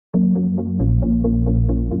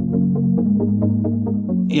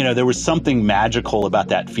There was something magical about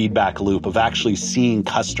that feedback loop of actually seeing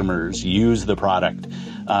customers use the product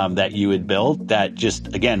that you had built that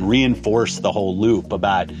just, again, reinforced the whole loop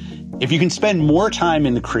about if you can spend more time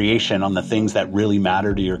in the creation on the things that really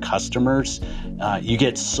matter to your customers, you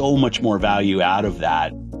get so much more value out of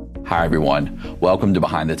that. Hi, everyone. Welcome to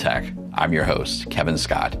Behind the Tech. I'm your host, Kevin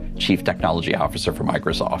Scott, Chief Technology Officer for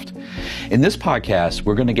Microsoft. In this podcast,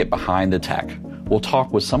 we're going to get behind the tech. We'll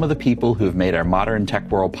talk with some of the people who have made our modern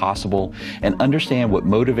tech world possible and understand what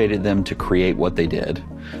motivated them to create what they did.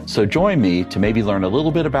 So join me to maybe learn a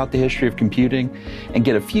little bit about the history of computing and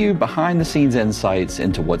get a few behind-the-scenes insights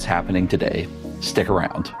into what's happening today. Stick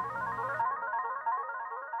around.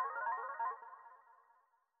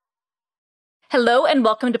 Hello and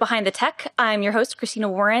welcome to Behind the Tech. I'm your host, Christina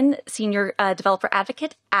Warren, Senior Developer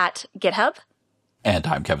Advocate at GitHub. And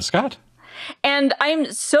I'm Kevin Scott. And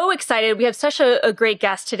I'm so excited. We have such a great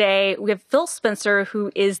guest today. We have Phil Spencer, who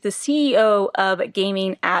is the CEO of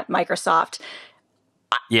gaming at Microsoft.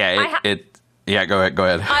 Go ahead.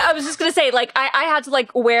 I was just going to say, I had to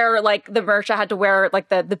wear the merch. I had to wear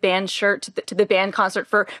the band shirt to the band concert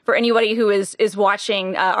for anybody who is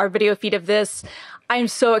watching our video feed of this. I'm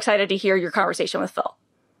so excited to hear your conversation with Phil.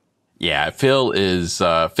 Yeah, Phil is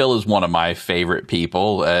one of my favorite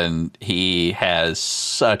people, and he has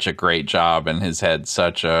such a great job and has had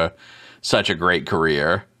such a great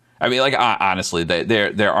career. I mean, honestly,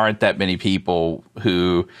 there aren't that many people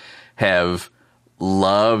who have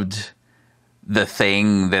loved the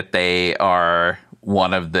thing that they are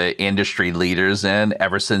one of the industry leaders in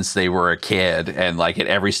ever since they were a kid, and at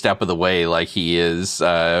every step of the way, he is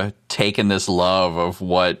taken this love of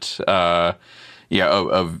what.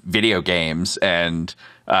 Of video games and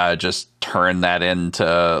just turn that into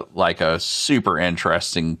a super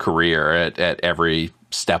interesting career at every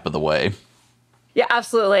step of the way. Yeah,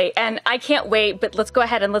 absolutely. And I can't wait, but let's go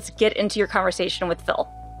ahead and let's get into your conversation with Phil.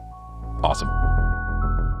 Awesome.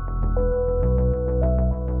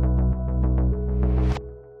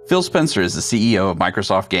 Phil Spencer is the CEO of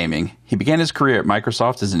Microsoft Gaming. He began his career at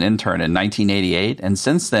Microsoft as an intern in 1988, and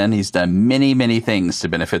since then he's done many, many things to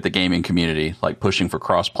benefit the gaming community, like pushing for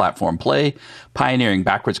cross-platform play, pioneering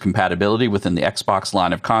backwards compatibility within the Xbox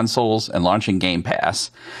line of consoles, and launching Game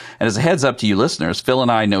Pass. And as a heads up to you listeners, Phil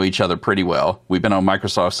and I know each other pretty well. We've been on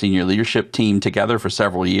Microsoft's senior leadership team together for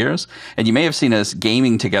several years, and you may have seen us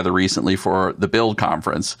gaming together recently for the Build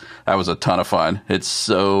conference. That was a ton of fun. It's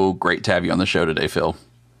so great to have you on the show today, Phil.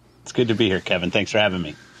 It's good to be here, Kevin. Thanks for having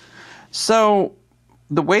me. So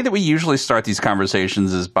the way that we usually start these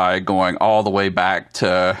conversations is by going all the way back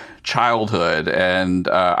to childhood. And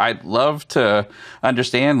I'd love to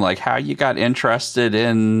understand how you got interested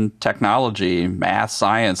in technology, math,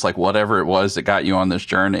 science, whatever it was that got you on this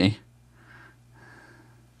journey.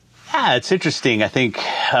 Yeah, it's interesting. I think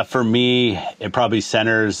for me, it probably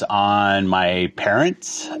centers on my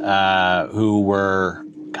parents who were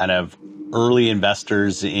kind of early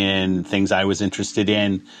investors in things I was interested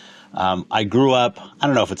in. I grew up, I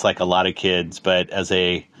don't know if it's like a lot of kids, but as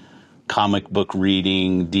a comic book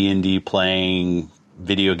reading, D&D playing,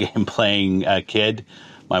 video game playing kid.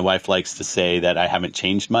 My wife likes to say that I haven't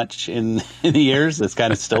changed much in the years. That's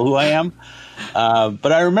kind of still who I am.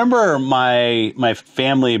 But I remember my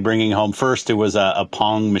family bringing home, first it was a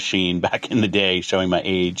Pong machine back in the day, showing my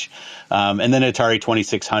age, and then Atari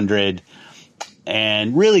 2600.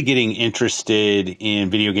 And really getting interested in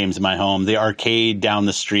video games in my home. The arcade down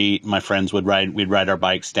the street, my friends we'd ride our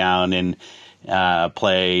bikes down and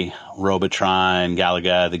play Robotron,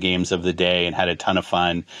 Galaga, the games of the day, and had a ton of fun.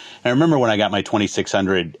 And I remember when I got my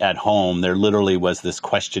 2600 at home, there literally was this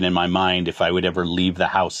question in my mind if I would ever leave the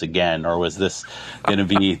house again, or was this going to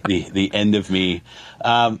be the end of me?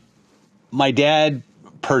 My dad,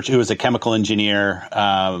 who was a chemical engineer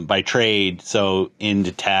by trade, so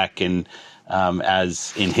into tech, and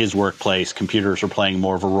as in his workplace, computers were playing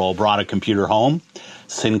more of a role, brought a computer home,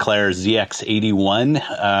 Sinclair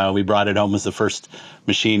ZX81. We brought it home as the first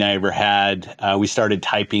machine I ever had. We started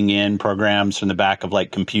typing in programs from the back of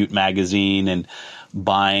Compute Magazine and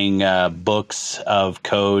buying books of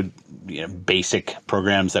code, basic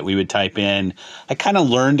programs that we would type in. I kind of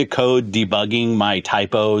learned to code debugging my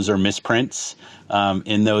typos or misprints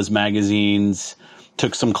in those magazines.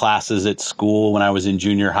 Took some classes at school when I was in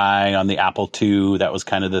junior high on the Apple II. That was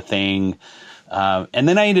kind of the thing. And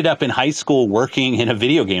then I ended up in high school working in a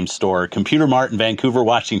video game store, Computer Mart in Vancouver,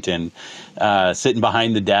 Washington, sitting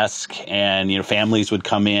behind the desk, and, families would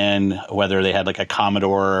come in, whether they had like a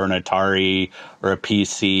Commodore or an Atari or a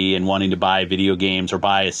PC and wanting to buy video games or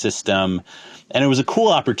buy a system. And it was a cool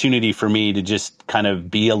opportunity for me to just kind of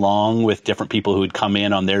be along with different people who had come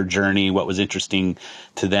in on their journey, what was interesting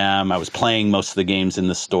to them. I was playing most of the games in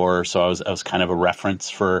the store, so I was kind of a reference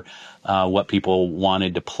for what people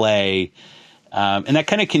wanted to play. And that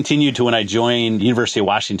kind of continued to when I joined University of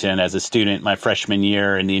Washington as a student my freshman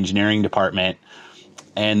year in the engineering department.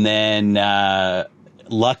 And then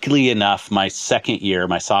luckily enough, my second year,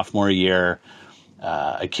 my sophomore year,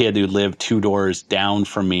 a kid who lived 2 doors down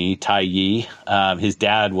from me, Tai Yi, his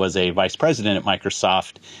dad was a vice president at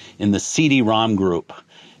Microsoft in the CD-ROM group.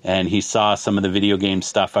 And he saw some of the video game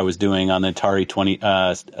stuff I was doing on the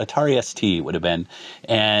Atari ST would have been,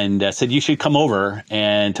 and said, you should come over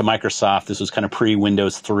and to Microsoft. This was kind of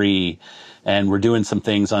pre-Windows 3, and we're doing some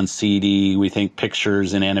things on CD. We think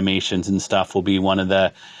pictures and animations and stuff will be one of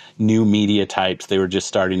the new media types. They were just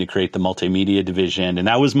starting to create the multimedia division. And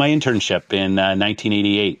that was my internship in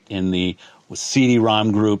 1988 in the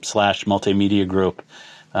CD-ROM group / multimedia group.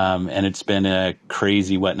 And it's been a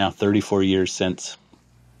crazy, 34 years since.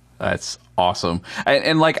 That's awesome.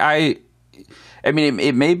 And like, I mean,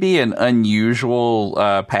 it may be an unusual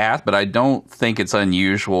path, but I don't think it's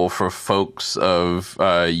unusual for folks of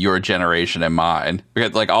your generation and mine.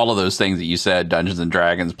 Because like all of those things that you said, Dungeons and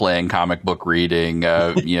Dragons playing, comic book reading,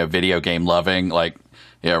 video game loving, like,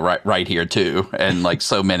 right here too. And like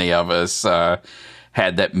so many of us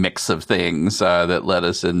had that mix of things that led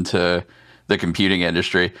us into the computing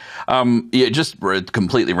industry. Just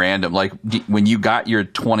completely random. Like when you got your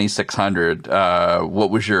 2600, what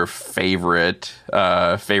was your favorite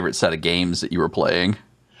set of games that you were playing?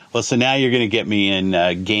 Well, so now you're going to get me in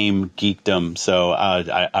game geekdom, so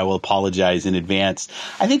I will apologize in advance.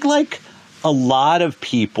 I think like a lot of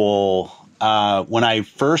people, when I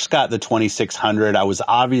first got the 2600, I was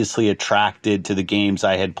obviously attracted to the games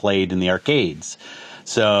I had played in the arcades.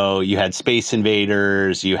 So you had Space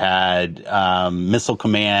Invaders, you had Missile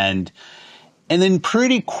Command, and then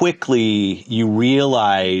pretty quickly you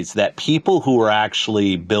realize that people who were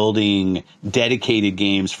actually building dedicated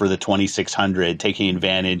games for the 2600, taking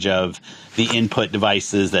advantage of the input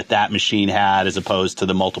devices that machine had as opposed to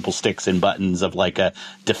the multiple sticks and buttons of like a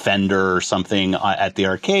Defender or something at the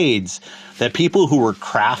arcades, that people who were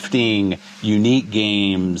crafting unique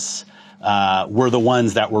games were the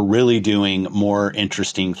ones that were really doing more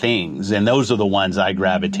interesting things. And those are the ones I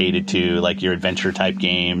gravitated to, like your adventure type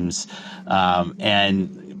games.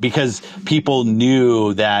 And because people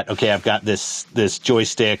knew that, okay, I've got this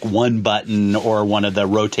joystick, one button, or one of the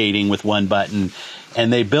rotating with one button,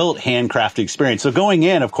 and they built handcrafted experience. So going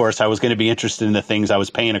in, of course, I was going to be interested in the things I was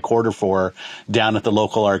paying $0.25 for down at the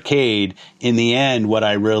local arcade. In the end, what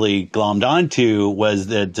I really glommed onto was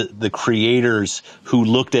the creators who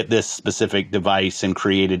looked at this specific device and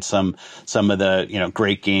created some of the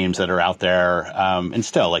great games that are out there. And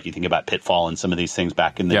still, like you think about Pitfall and some of these things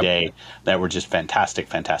back in the day that were just fantastic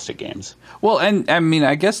games. Well, and I mean,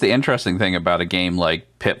 I guess the interesting thing about a game like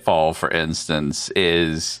Pitfall, for instance,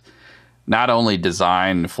 is not only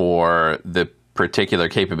designed for the particular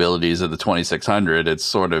capabilities of the 2600, it's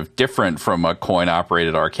sort of different from a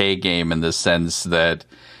coin-operated arcade game in the sense that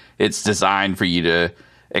it's designed for you to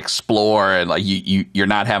explore, and like you're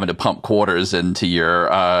not having to pump quarters into your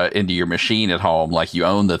machine at home. Like you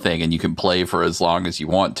own the thing and you can play for as long as you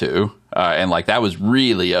want to. And like that was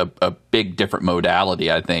really a big different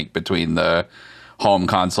modality, I think, between the home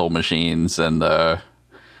console machines and the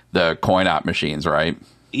coin-op machines, right?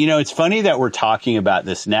 It's funny that we're talking about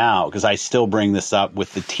this now because I still bring this up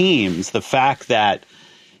with the teams. The fact that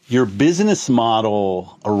your business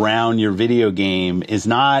model around your video game is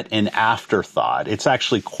not an afterthought. It's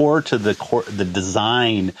actually core to the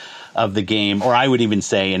design of the game, or I would even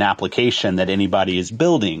say an application that anybody is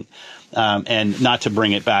building. And not to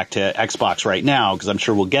bring it back to Xbox right now, because I'm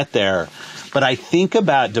sure we'll get there. But I think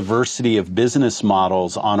about diversity of business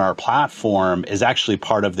models on our platform is actually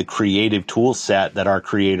part of the creative tool set that our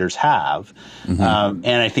creators have. Mm-hmm.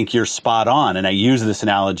 And I think you're spot on. And I use this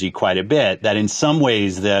analogy quite a bit, that in some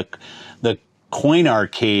ways the coin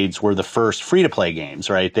arcades were the first free-to-play games,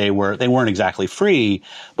 right? They weren't exactly free,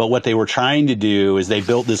 but what they were trying to do is they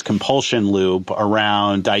built this compulsion loop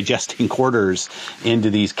around digesting quarters into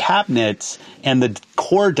these cabinets, and the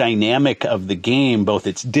core dynamic of the game, both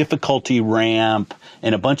its difficulty ramp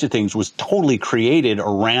and a bunch of things, was totally created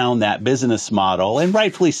around that business model, and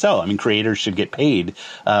rightfully so. I mean, creators should get paid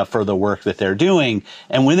for the work that they're doing.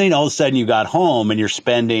 And when then all of a sudden you got home and you're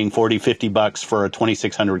spending $40, $50 for a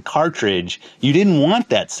 2600 cartridge, you didn't want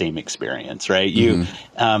that same experience, right?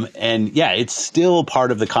 And yeah, it's still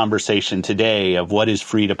part of the conversation today of what is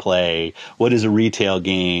free to play, what is a retail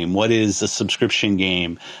game, what is a subscription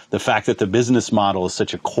game. The fact that the business model is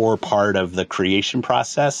such a core part of the creation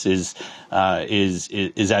process is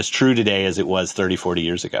as true today as it was 30, 40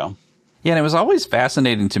 years ago. Yeah, and it was always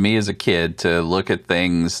fascinating to me as a kid to look at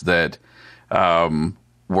things that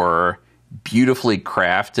were beautifully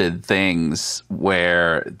crafted things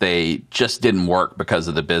where they just didn't work because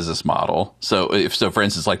of the business model. So, for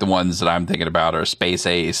instance, like the ones that I'm thinking about are Space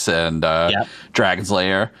Ace and Dragon's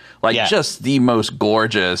Lair, just the most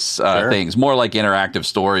gorgeous things, more like interactive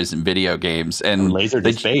stories in video games, and laser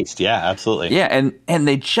based. Yeah, absolutely. Yeah, and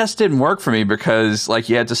they just didn't work for me because like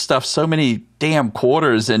you had to stuff so many damn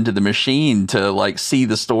quarters into the machine to like see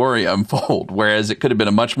the story unfold, whereas it could have been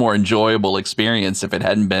a much more enjoyable experience if it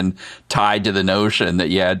hadn't been tied to the notion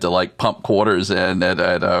that you had to like pump quarters in at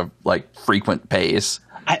a like frequent pace.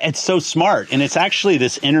 It's so smart, and it's actually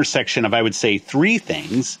this intersection of, I would say, three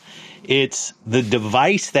things. It's the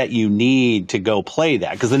device that you need to go play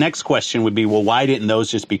that. Because the next question would be, well, why didn't those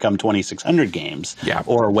just become 2600 games? Yeah.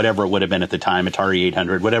 Or whatever it would have been at the time, Atari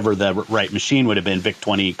 800, whatever the right machine would have been,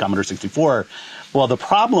 VIC-20, Commodore 64. Well, the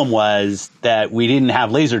problem was that we didn't have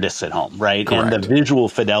Laserdiscs at home, right? Correct. And the visual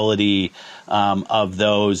fidelity of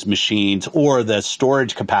those machines or the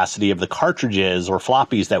storage capacity of the cartridges or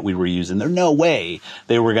floppies that we were using, there's no way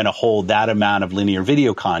they were going to hold that amount of linear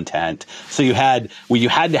video content. So you had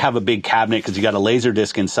to have a big cabinet because you got a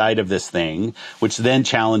Laserdisc inside of this thing, which then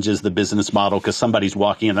challenges the business model because somebody's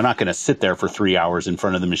walking in. They're not going to sit there for 3 hours in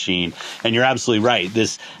front of the machine. And you're absolutely right.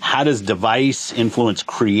 How does device influence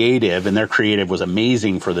creative? And their creative was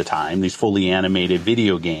amazing for the time, these fully animated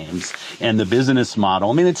video games. And the business model,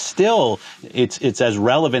 I mean, it's as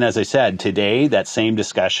relevant as I said today, that same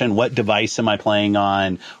discussion. What device am I playing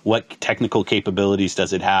on? What technical capabilities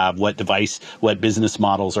does it have? What business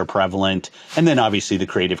models are prevalent? And then obviously the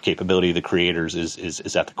creative capability of the creators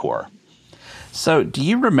is at the core. So do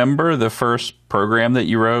you remember the first program that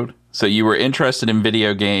you wrote? So you were interested in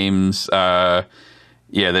video games.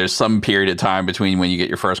 There's some period of time between when you get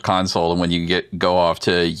your first console and when you go off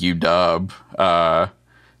to UW.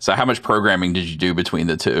 So how much programming did you do between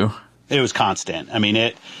the two? It was constant. I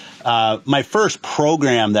mean, my first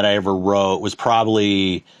program that I ever wrote was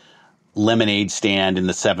probably Lemonade Stand in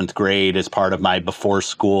the 7th grade as part of my before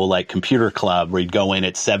school like computer club where you'd go in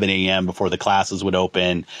at 7 a.m. before the classes would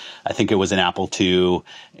open. I think it was an Apple II.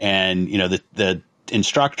 And, the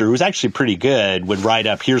instructor, who was actually pretty good, would write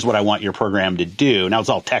up, here's what I want your program to do. Now it's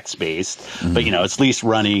all text-based, but, it's at least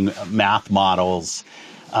running math models.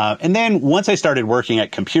 And then once I started working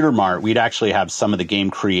at Computer Mart, we'd actually have some of the game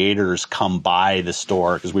creators come by the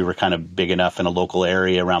store because we were kind of big enough in a local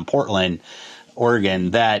area around Portland,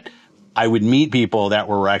 Oregon, that I would meet people that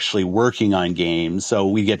were actually working on games. So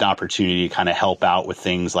we get the opportunity to kind of help out with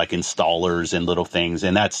things like installers and little things.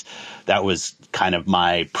 And that was kind of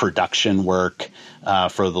my production work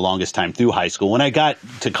for the longest time through high school. When I got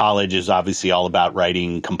to college, it was obviously all about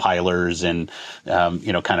writing compilers and,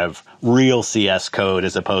 kind of real CS code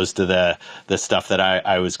as opposed to the stuff that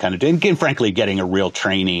I was kind of doing. And frankly, getting a real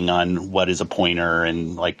training on what is a pointer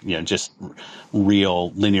and just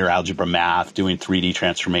real linear algebra math, doing 3D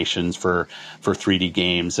transformations for 3D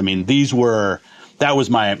games. I mean, that was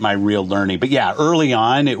my real learning. But yeah, early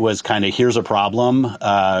on, it was kind of, here's a problem,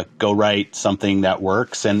 go write something that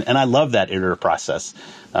works. And I love that iterative process.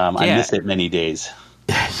 I miss it many days.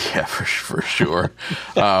 Yeah, for sure.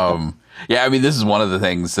 I mean, this is one of the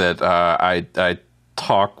things that I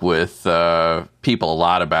talk with people a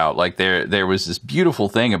lot about. Like there was this beautiful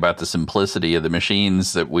thing about the simplicity of the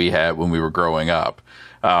machines that we had when we were growing up.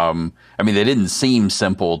 I mean, they didn't seem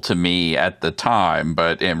simple to me at the time,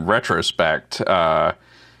 but in retrospect,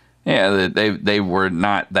 they were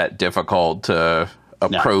not that difficult to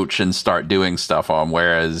approach and start doing stuff on.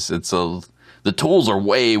 Whereas the tools are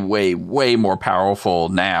way, way, way more powerful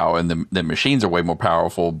now, and the machines are way more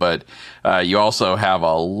powerful. But you also have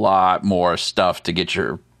a lot more stuff to get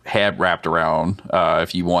your head wrapped around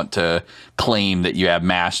if you want to claim that you have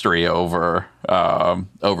mastery over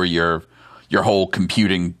your whole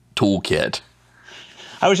computing toolkit.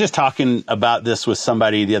 I was just talking about this with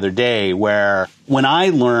somebody the other day where when I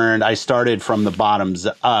learned, I started from the bottoms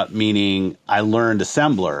up, meaning I learned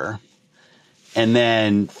assembler. And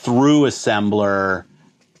then through assembler,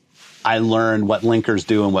 I learned what linkers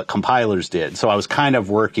do and what compilers did. So I was kind of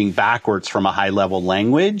working backwards from a high-level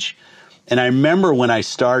language. And I remember when I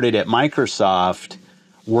started at Microsoft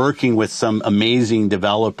working with some amazing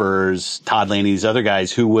developers, Todd Laney, these other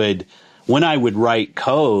guys who would, when I would write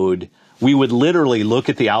code, we would literally look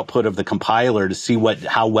at the output of the compiler to see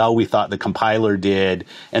how well we thought the compiler did,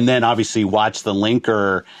 and then obviously watch the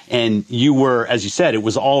linker. And you were, as you said, it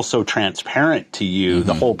was all so transparent to you,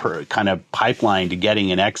 the whole kind of pipeline to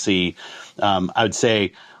getting an XE. I would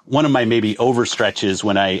say one of my maybe overstretches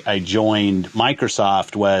when I joined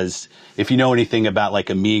Microsoft was, if you know anything about like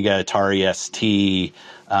Amiga, Atari ST,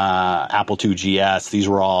 Apple II GS, these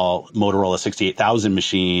were all Motorola 68000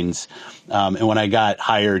 machines. And when I got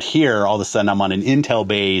hired here, all of a sudden I'm on an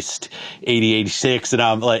Intel-based 8086, and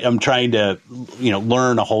I'm trying to,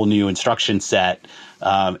 learn a whole new instruction set.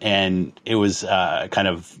 And it was kind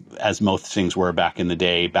of, as most things were back in the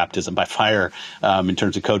day, baptism by fire in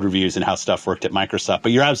terms of code reviews and how stuff worked at Microsoft.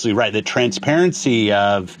 But you're absolutely right. The transparency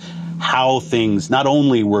of how things not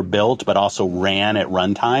only were built, but also ran at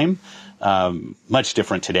runtime, much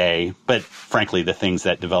different today. But frankly, the things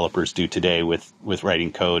that developers do today with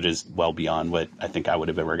writing code is well beyond what I think I would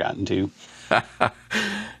have ever gotten to.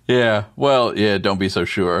 Yeah, well, yeah, don't be so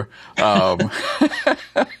sure. But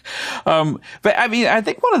I mean, I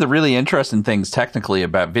think one of the really interesting things technically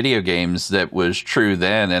about video games that was true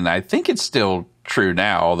then, and I think it's still true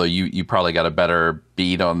now, although you probably got a better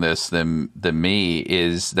beat on this than me,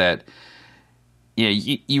 is that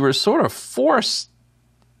you were sort of forced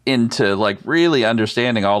into like really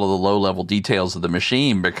understanding all of the low level details of the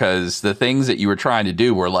machine, because the things that you were trying to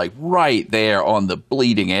do were like right there on the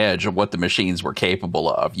bleeding edge of what the machines were capable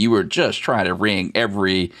of. You were just trying to wring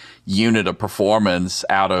every unit of performance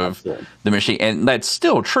out of the machine. And that's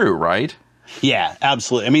still true, right? Yeah,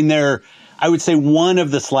 absolutely. I mean, I would say one of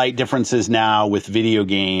the slight differences now with video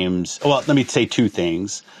games, well, let me say two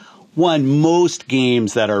things. One, most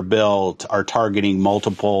games that are built are targeting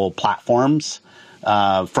multiple platforms.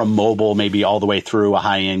 From mobile, maybe all the way through a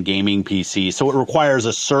high-end gaming PC. So it requires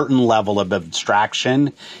a certain level of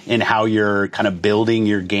abstraction in how you're kind of building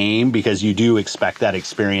your game, because you do expect that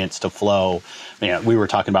experience to flow. We were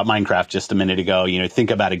talking about Minecraft just a minute ago.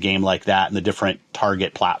 Think about a game like that and the different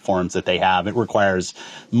target platforms that they have. It requires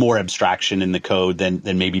more abstraction in the code than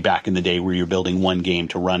maybe back in the day where you're building one game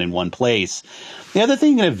to run in one place. The other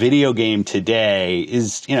thing in a video game today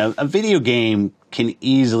is, a video game can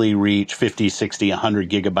easily reach 50, 60, 100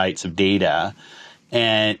 gigabytes of data.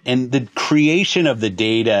 And the creation of the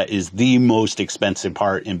data is the most expensive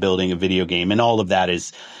part in building a video game. And all of that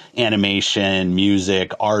is animation,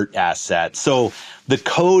 music, art assets. So the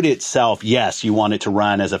code itself, yes, you want it to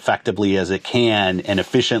run as effectively as it can and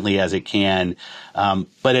efficiently as it can.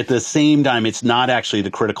 But at the same time, it's not actually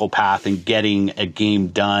the critical path in getting a game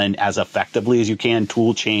done as effectively as you can.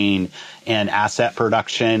 Tool chain and asset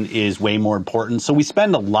production is way more important. So we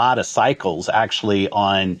spend a lot of cycles actually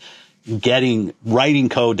on writing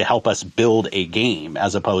code to help us build a game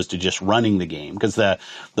as opposed to just running the game, because the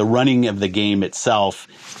running of the game itself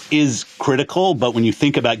is critical. But when you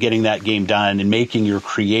think about getting that game done and making your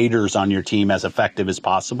creators on your team as effective as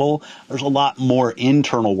possible, there's a lot more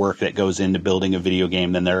internal work that goes into building a video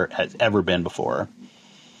game than there has ever been before.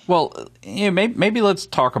 Well, maybe let's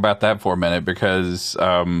talk about that for a minute, because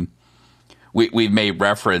we've made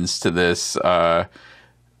reference to this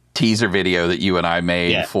teaser video that you and I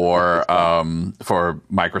made for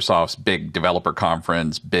Microsoft's big developer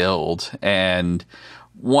conference Build. And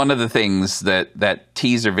one of the things that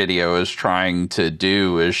teaser video is trying to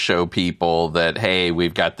do is show people that, hey,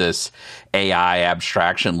 we've got this AI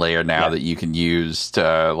abstraction layer now that you can use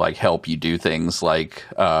to like help you do things like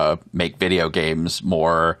make video games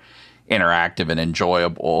more interactive and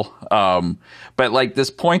enjoyable. But like this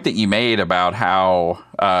point that you made about how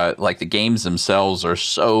like the games themselves are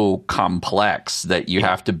so complex that you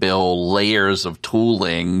have to build layers of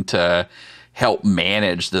tooling to help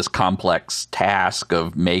manage this complex task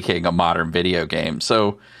of making a modern video game.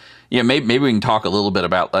 So maybe we can talk a little bit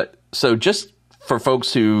about that. So just for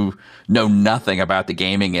folks who know nothing about the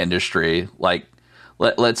gaming industry, like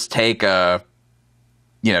let's take a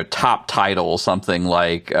top title, something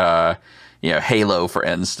like Halo, for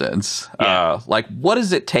instance. Like, what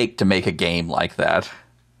does it take to make a game like that?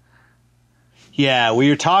 Yeah, well,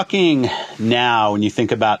 you're talking now when you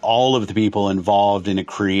think about all of the people involved in a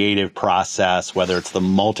creative process, whether it's the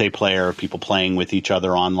multiplayer of people playing with each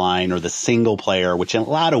other online or the single player, which in a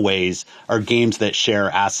lot of ways are games that share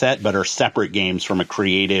asset but are separate games from a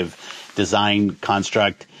creative design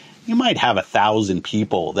construct. You might have 1,000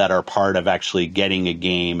 people that are part of actually getting a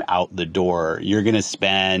game out the door. You're going to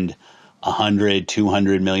spend 100,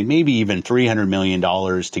 200 million, maybe even $300 million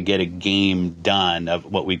to get a game done of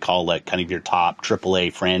what we call like kind of your top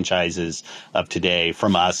AAA franchises of today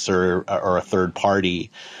from us or a third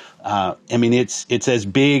party. I mean, it's as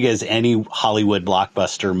big as any Hollywood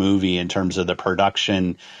blockbuster movie in terms of the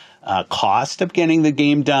production cost of getting the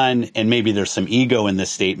game done. And maybe there's some ego in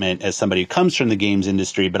this statement as somebody who comes from the games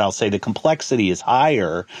industry, but I'll say the complexity is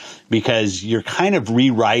higher because you're kind of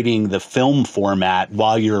rewriting the film format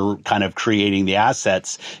while you're kind of creating the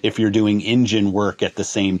assets if you're doing engine work at the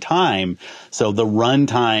same time. So the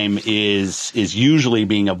runtime is usually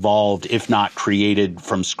being evolved, if not created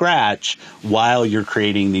from scratch, while you're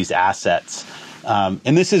creating these assets.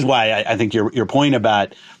 And this is why I think your point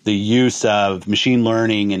about the use of machine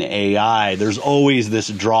learning and AI, there's always this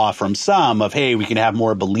draw from some of, hey, we can have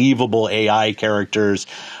more believable AI characters.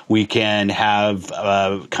 We can have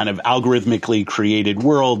kind of algorithmically created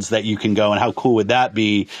worlds that you can go, and how cool would that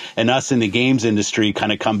be? And us in the games industry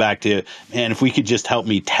kind of come back to, man, if we could just help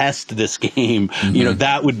me test this game,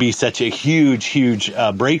 that would be such a huge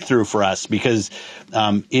breakthrough for us, because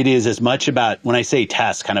it is as much about, when I say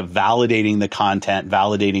test, kind of validating the content,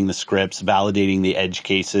 validating the scripts, validating the edge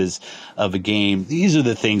cases of a game. These are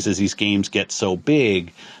the things, as these games get so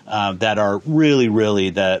big, that are really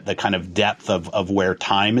the kind of depth of where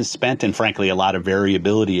time is spent, and frankly, a lot of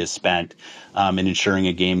variability is spent in ensuring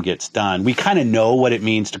a game gets done. We kind of know what it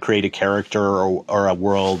means to create a character or a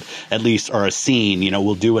world, at least, or a scene.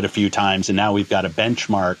 We'll do it a few times, and now we've got a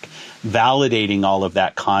benchmark validating all of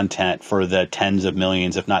that content for the tens of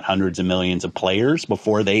millions, if not hundreds of millions of players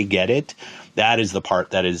before they get it. That is the part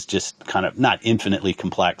that is just kind of not infinitely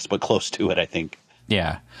complex, but close to it, I think.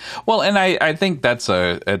 Yeah. Well, and I think that's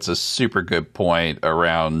a super good point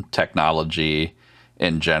around technology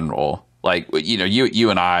in general. Like, you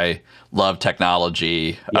and I love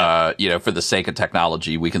technology. Yeah. For the sake of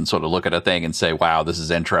technology, we can sort of look at a thing and say, wow, this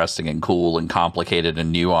is interesting and cool and complicated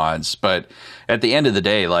and nuanced. But at the end of the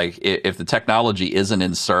day, like, if the technology isn't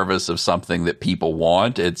in service of something that people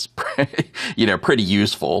want, it's pretty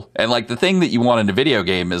useful. And like, the thing that you want in a video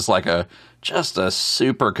game is like just a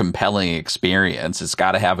super compelling experience. It's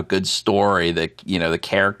got to have a good story. The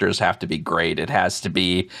characters have to be great. It has to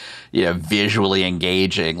be, visually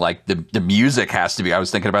engaging. Like the music has to be. I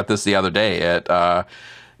was thinking about this the other day at,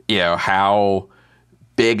 how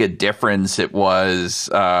big a difference it was,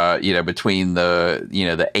 between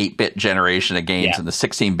the 8-bit generation of games and the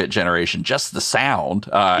 16-bit generation. Just the sound,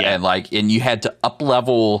 and you had to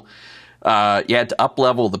up-level. You had to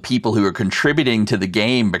up-level the people who are contributing to the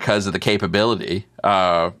game because of the capability.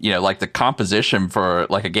 Like the composition for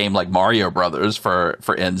like a game like Mario Brothers,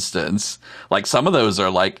 for instance. Like, some of those are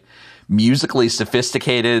like musically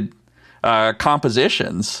sophisticated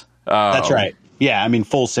compositions. That's right. Yeah, I mean,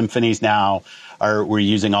 full symphonies now we're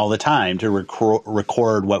using all the time to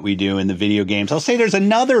record what we do in the video games. I'll say there's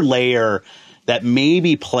another layer that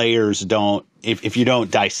maybe players don't, if you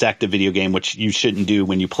don't dissect a video game, which you shouldn't do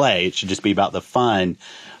when you play, it should just be about the fun.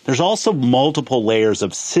 There's also multiple layers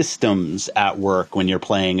of systems at work when you're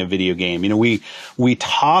playing a video game. We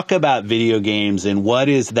talk about video games and what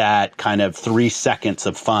is that kind of 3 seconds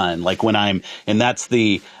of fun, like when I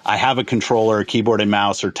have a controller, a keyboard and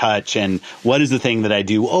mouse or touch, and what is the thing that I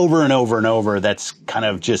do over and over and over that's kind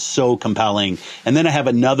of just so compelling. And then I have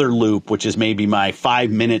another loop, which is maybe my 5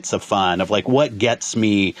 minutes of fun, of like what gets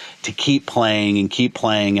me to keep playing,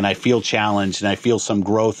 and I feel challenged and I feel some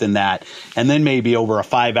growth in that. And then maybe over a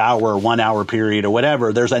 5-hour, 1 hour period or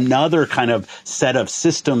whatever, there's another kind of set of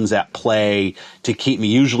systems at play to keep me,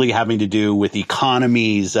 usually having to do with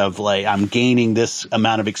economies of like, I'm gaining this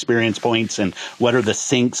amount of experience points, and what are the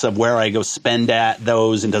sinks of where I go spend at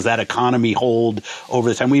those, and does that economy hold over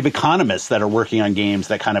the time? We have economists that are working on games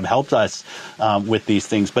that kind of helped us with these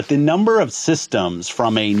things. But the number of systems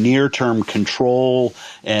from a near-term control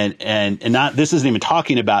and not, this isn't even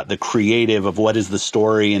talking about the creative of what is the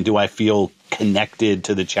story and do I feel connected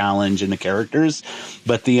to the challenge and the characters,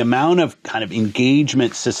 but the amount of kind of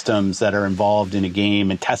engagement systems that are involved in a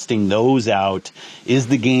game and testing those out. Is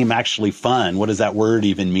the game actually fun? What does that word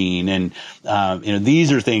even mean? And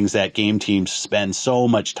these are things that game teams spend so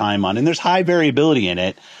much time on, and there's high variability in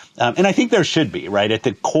it. And I think there should be, right? At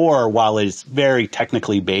the core, while it's very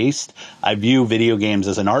technically based, I view video games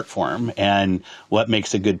as an art form, and what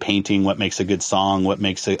makes a good painting, what makes a good song, what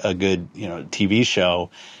makes a good TV show.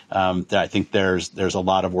 I think there's a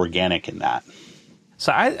lot of organic in that.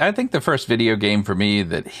 So I think the first video game for me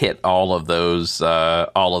that hit all of those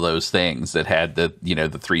things, that had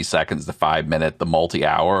the 3 seconds, the 5 minute, the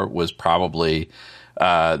multi-hour, was probably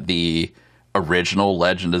the original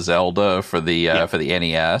Legend of Zelda for the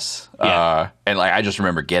NES. And like, I just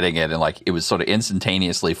remember getting it, and like, it was sort of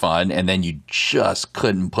instantaneously fun, and then you just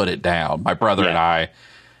couldn't put it down. My brother and I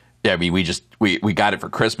mean, we got it for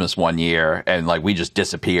Christmas one year, and like, we just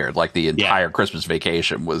disappeared. Like, the entire Christmas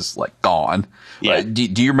vacation was like gone. Do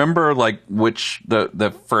you remember like which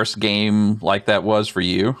the first game like that was for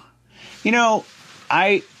you? You know,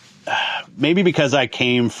 I maybe because I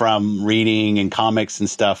came from reading and comics and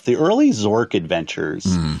stuff, the early Zork adventures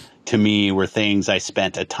to me were things I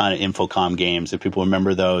spent a ton of Infocom games, if people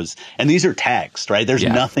remember those. And these are text, right? There's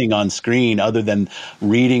nothing on screen other than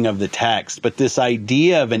reading of the text. But this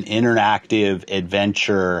idea of an interactive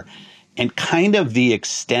adventure and kind of the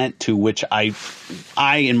extent to which I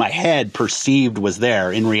in my head perceived was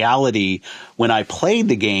there. In reality, when I played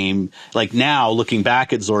the game, like now looking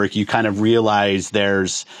back at Zork, you kind of realize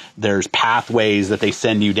there's pathways that they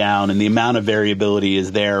send you down, and the amount of variability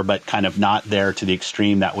is there, but kind of not there to the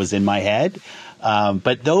extreme that was in my head.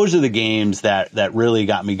 But those are the games that really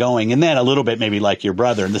got me going. And then a little bit maybe like your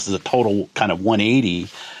brother, and this is a total kind of 180.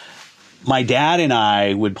 My dad and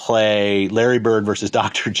I would play Larry Bird versus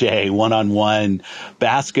Dr. J one-on-one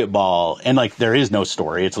basketball. And like, there is no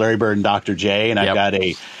story. It's Larry Bird and Dr. J. And I've got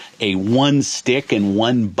a one stick and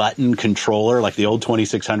one button controller, like the old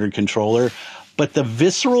 2600 controller. But the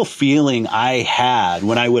visceral feeling I had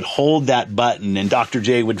when I would hold that button and Dr.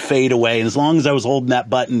 J would fade away, and as long as I was holding that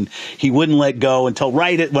button, he wouldn't let go until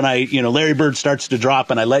when Larry Bird starts to drop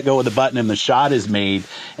and I let go of the button and the shot is made.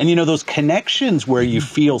 And, those connections where you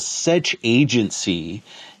feel such agency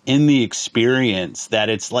in the experience that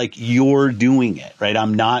it's like you're doing it, right?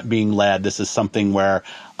 I'm not being led. This is something where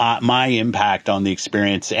my impact on the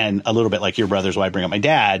experience, and a little bit like your brother's why I bring up my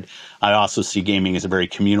dad, I also see gaming as a very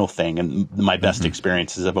communal thing. And my best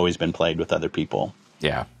experiences have always been played with other people.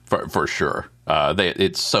 Yeah, for sure.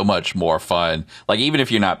 It's so much more fun. Like, even if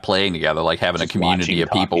you're not playing together, like having just a community of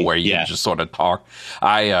people where you can just sort of talk.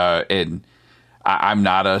 I'm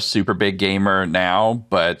not a super big gamer now,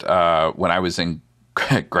 but when I was in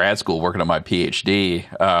grad school working on my PhD,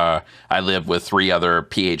 I lived with 3 other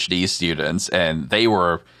PhD students, and they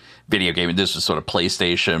were video gaming. This was sort of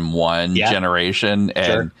PlayStation 1 generation,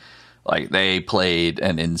 and like they played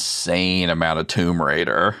an insane amount of Tomb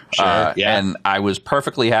Raider. And I was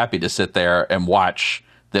perfectly happy to sit there and watch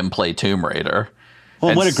them play Tomb Raider.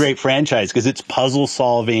 Well, what a great franchise, because it's puzzle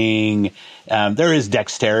solving. There is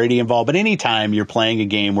dexterity involved, but anytime you're playing a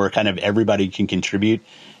game where kind of everybody can contribute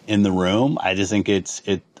in the room, I just think it's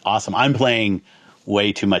awesome. I'm playing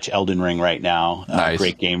way too much Elden Ring right now. Nice.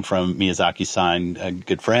 Great game from Miyazaki-san, a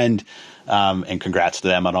good friend. And congrats to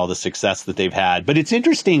them on all the success that they've had. But it's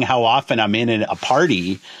interesting how often I'm in a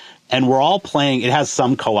party and we're all playing. It has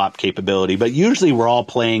some co-op capability, but usually we're all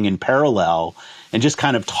playing in parallel and just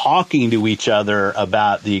kind of talking to each other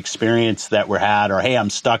about the experience that we're had, or, hey, I'm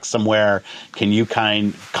stuck somewhere. Can you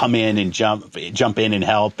come in and jump in and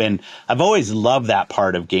help? And I've always loved that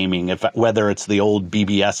part of gaming, whether it's the old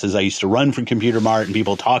BBSs I used to run from Computer Mart and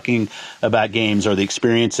people talking about games, or the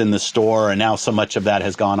experience in the store. And now so much of that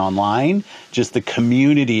has gone online. Just the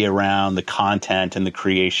community around the content and the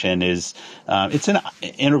creation it's an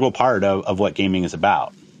integral part of what gaming is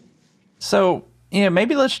about. So,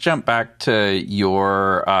 maybe let's jump back to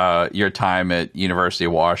your time at University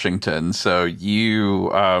of Washington. So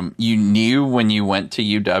you knew when you went to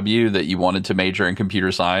UW that you wanted to major in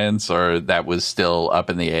computer science, or that was still up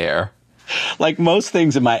in the air? Like most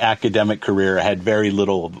things in my academic career, I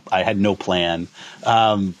had no plan.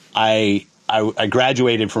 I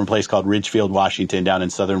graduated from a place called Ridgefield, Washington, down in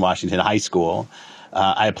southern Washington High School.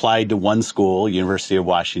 I applied to one school, University of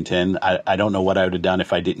Washington. I don't know what I would have done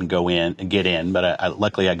if I didn't get in, but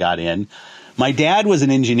luckily I got in. My dad was an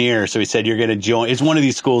engineer, so he said, you're going to join. It's one of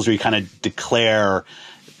these schools where you kind of declare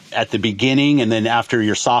at the beginning, and then after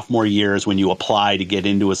your sophomore year is when you apply to get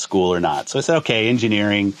into a school or not. So I said, okay,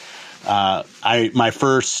 engineering. My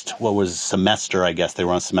first, semester, I guess they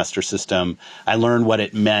were on a semester system. I learned what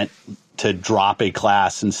it meant to drop a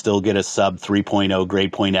class and still get a sub 3.0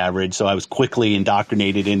 grade point average. So I was quickly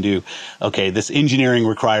indoctrinated into, okay, this engineering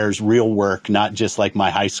requires real work, not just like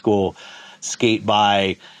my high school skate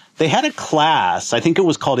by. They had a class, I think it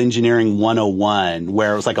was called Engineering 101,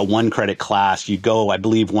 where it was like a 1-credit class. You'd go, I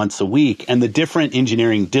believe, once a week, and the different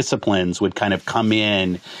engineering disciplines would kind of come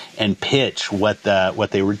in and pitch what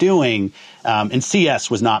they were doing. And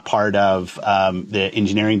CS was not part of the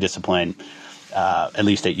engineering discipline, at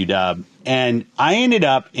least at UW. And I ended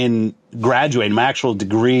up graduating. My actual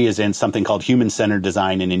degree is in something called Human-Centered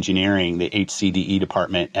Design and Engineering, the HCDE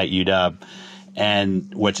department at UW.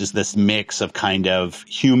 And which is this mix of kind of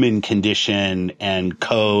human condition and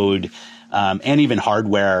code, and even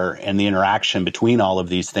hardware and the interaction between all of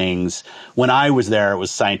these things. When I was there, it was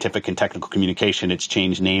scientific and technical communication. It's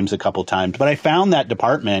changed names a couple times, but I found that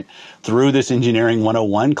department through this Engineering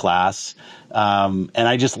 101 class. And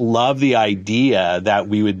I just love the idea that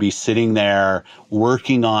we would be sitting there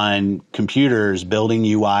working on computers, building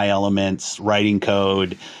UI elements, writing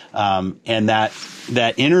code, and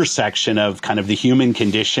that intersection of kind of the human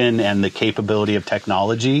condition and the capability of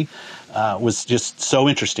technology was just so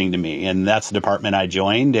interesting to me. And that's the department I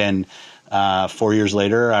joined. And 4 years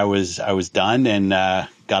later, I was done and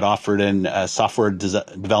got offered a software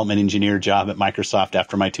development engineer job at Microsoft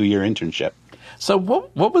after my 2-year internship. So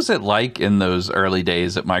what was it like in those early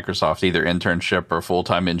days at Microsoft, either internship or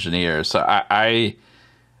full-time engineer? So I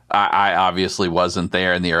obviously wasn't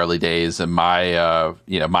there in the early days, and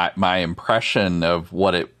my impression of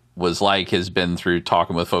what it was like has been through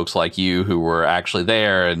talking with folks like you who were actually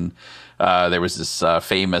there. And there was this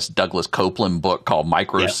famous Douglas Copeland book called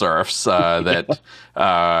Microserfs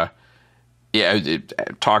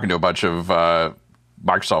talking to a bunch of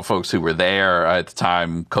Microsoft folks who were there at the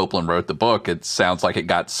time Copeland wrote the book, it sounds like it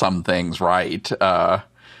got some things right.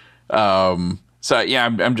 I'm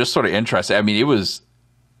just sort of interested. I mean, it was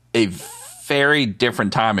a very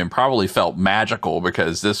different time and probably felt magical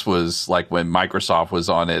because this was like when Microsoft was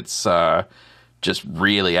on its just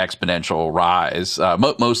really exponential rise,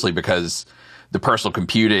 mostly because the personal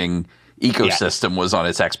computing ecosystem was on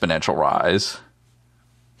its exponential rise.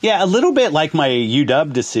 Yeah, a little bit like my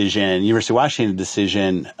UW decision, University of Washington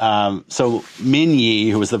decision. So Min Yi,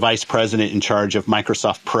 who was the vice president in charge of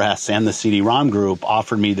Microsoft Press and the CD-ROM group,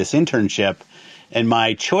 offered me this internship. And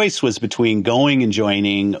my choice was between going and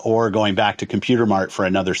joining or going back to Computer Mart for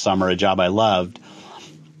another summer, a job I loved.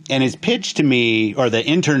 And his pitch to me, or the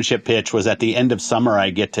internship pitch, was at the end of summer, I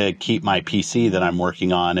get to keep my PC that I'm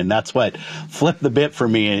working on. And that's what flipped the bit for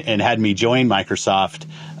me and had me join Microsoft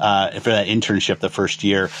for that internship the first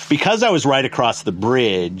year. Because I was right across the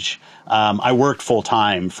bridge, I worked full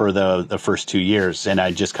time for the first 2 years, and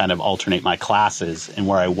I just kind of alternate my classes and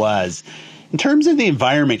where I was. In terms of the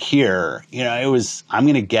environment here, it was, I'm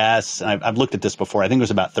going to guess, and I've looked at this before, I think it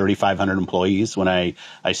was about 3,500 employees when I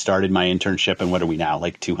started my internship. And what are we now,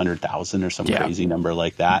 like 200,000 or some crazy number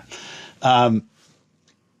like that? I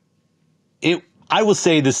will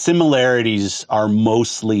say the similarities are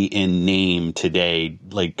mostly in name today,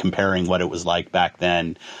 like comparing what it was like back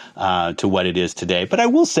then to what it is today. But I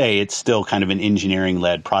will say it's still kind of an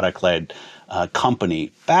engineering-led, product-led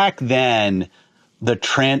company. Back then, the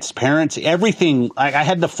transparency, everything, I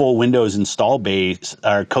had the full Windows install base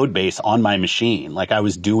or code base on my machine. Like I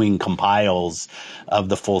was doing compiles of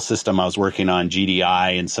the full system. I was working on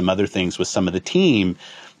GDI and some other things with some of the team.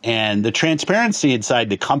 And the transparency inside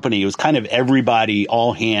the company was kind of everybody,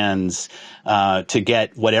 all hands, to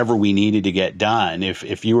get whatever we needed to get done.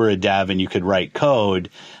 If you were a dev and you could write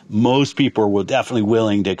code, most people were definitely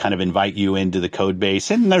willing to kind of invite you into the code base.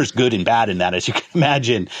 And there's good and bad in that, as you can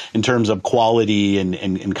imagine, in terms of quality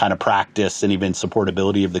and kind of practice and even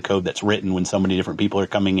supportability of the code that's written when so many different people are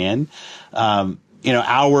coming in.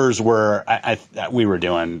 Hours were, we were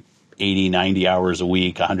doing 80, 90 hours a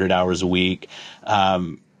week, 100 hours a week.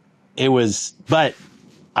 But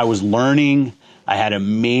I was learning. I had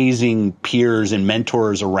amazing peers and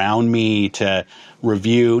mentors around me to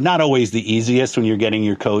review. Not always the easiest when you're getting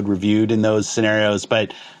your code reviewed in those scenarios,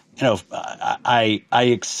 but I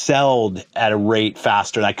excelled at a rate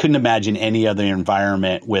faster. I couldn't imagine any other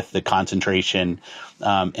environment with the concentration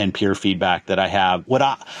and peer feedback that I have.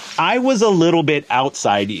 I was a little bit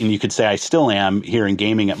outside, and you could say I still am here in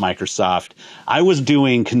gaming at Microsoft. I was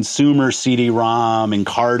doing consumer CD-ROM,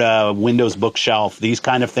 Encarta, Windows Bookshelf, these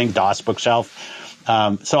kind of things, DOS Bookshelf.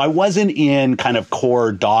 So I wasn't in kind of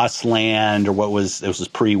core DOS land or this was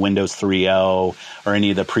pre-Windows 3.0 or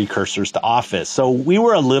any of the precursors to Office. So we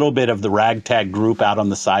were a little bit of the ragtag group out on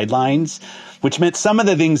the sidelines, which meant some of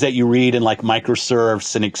the things that you read in like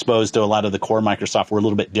microserfs and exposed to a lot of the core Microsoft were a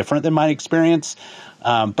little bit different than my experience.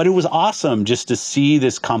 But it was awesome just to see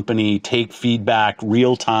this company take feedback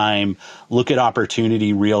real time, look at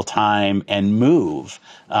opportunity real time, and move.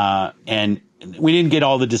 And we didn't get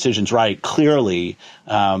all the decisions right, clearly,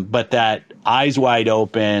 but that eyes wide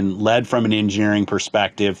open, led from an engineering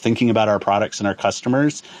perspective, thinking about our products and our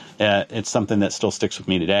customers, it's something that still sticks with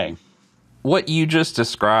me today. What you just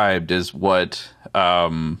described is what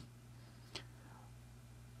I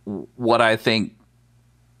think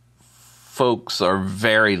folks are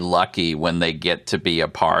very lucky when they get to be a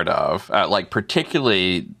part of, like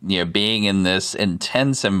particularly, being in this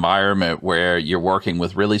intense environment where you're working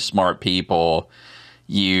with really smart people.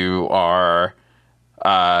 You are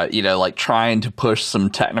like trying to push some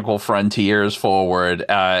technical frontiers forward.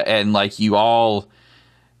 And like you all,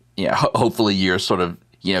 hopefully you're sort of,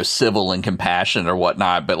 civil and compassionate or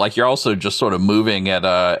whatnot, but like you're also just sort of moving at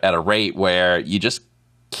a rate where you just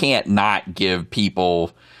can't not give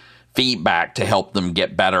people feedback to help them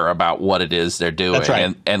get better about what it is they're doing. That's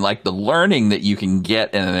right. And like the learning that you can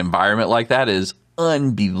get in an environment like that is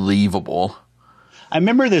unbelievable. I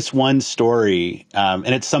remember this one story, and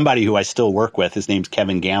it's somebody who I still work with. His name's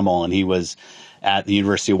Kevin Gamble, and he was at the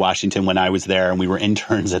University of Washington when I was there, and we were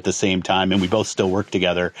interns at the same time, and we both still work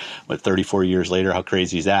together. 34 years later, how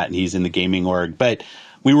crazy is that? And he's in the gaming org. But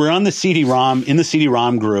we were on the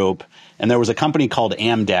CD-ROM group, and there was a company called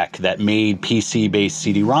Amdec that made PC-based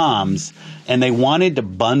CD-ROMs, and they wanted to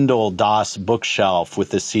bundle DOS Bookshelf with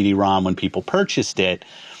the CD-ROM when people purchased it,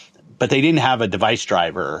 but they didn't have a device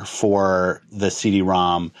driver for the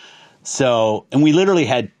CD-ROM. So, and we literally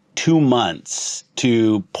had 2 months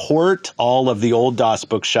to port all of the old DOS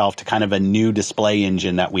Bookshelf to kind of a new display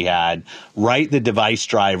engine that we had, write the device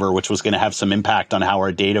driver, which was going to have some impact on how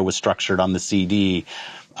our data was structured on the CD.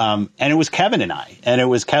 And it was Kevin and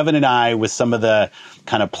I with some of the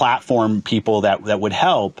kind of platform people that would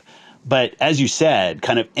help. But as you said,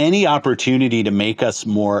 kind of any opportunity to make us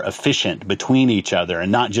more efficient between each other,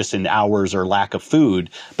 and not just in hours or lack of food,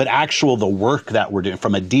 but the work that we're doing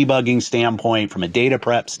from a debugging standpoint, from a data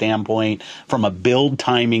prep standpoint, from a build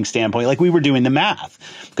timing standpoint, like we were doing the math.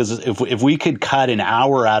 Because if we could cut an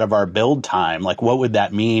hour out of our build time, like what would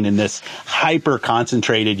that mean in this hyper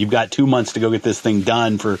concentrated, you've got 2 months to go get this thing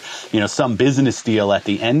done for, some business deal at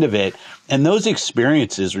the end of it. And those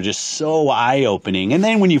experiences were just so eye-opening. And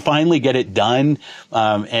then when you finally get it done,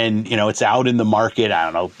 and, it's out in the market, I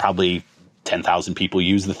don't know, probably 10,000 people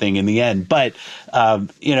use the thing in the end. But,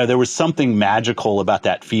 there was something magical about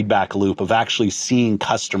that feedback loop of actually seeing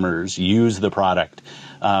customers use the product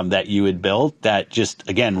that you had built that just,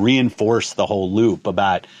 again, reinforced the whole loop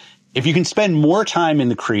about if you can spend more time in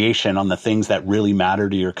the creation on the things that really matter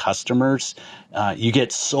to your customers, you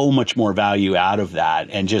get so much more value out of that.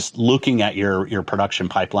 And just looking at your production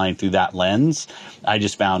pipeline through that lens, I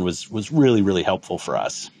just found was really, really helpful for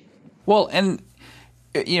us. Well, and,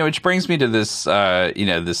 which brings me to this,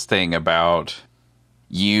 this thing about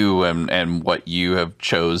you and what you have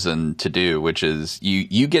chosen to do, which is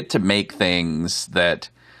you get to make things that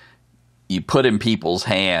you put in people's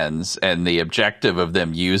hands, and the objective of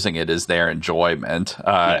them using it is their enjoyment.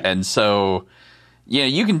 And so,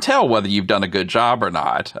 you can tell whether you've done a good job or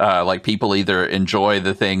not. Like people either enjoy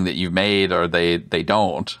the thing that you've made or they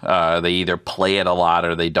don't. They either play it a lot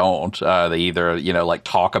or they don't. They either, like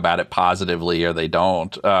talk about it positively or they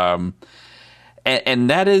don't. And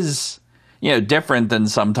that is, different than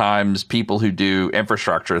sometimes people who do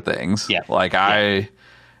infrastructure things. Yeah. Like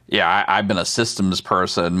I've been a systems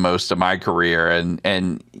person most of my career,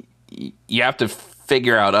 and you have to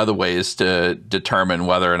figure out other ways to determine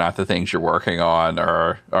whether or not the things you're working on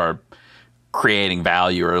are creating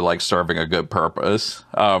value or like serving a good purpose.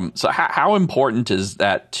 So how important is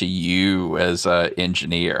that to you as an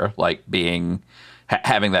engineer, like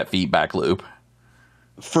having that feedback loop?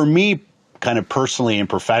 For me, kind of personally and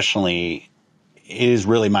professionally, is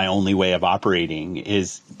really my only way of operating,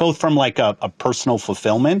 is both from like a personal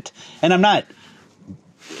fulfillment. And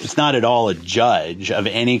it's not at all a judge of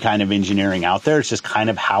any kind of engineering out there. It's just kind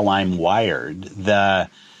of how I'm wired. I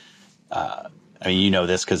mean,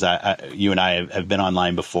 this because you and I have been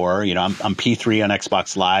online before. I'm P3 on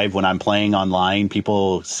Xbox Live. When I'm playing online,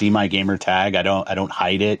 people see my gamer tag. I don't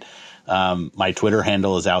hide it. My Twitter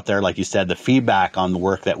handle is out there. Like you said, the feedback on the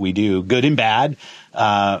work that we do, good and bad,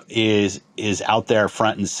 is out there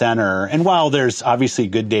front and center. And while there's obviously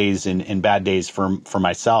good days and bad days for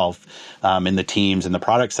myself, in the teams and the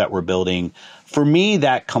products that we're building, for me,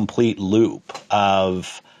 that complete loop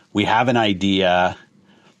of we have an idea,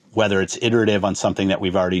 whether it's iterative on something that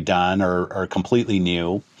we've already done or completely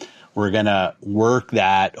new, we're going to work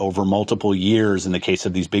that over multiple years in the case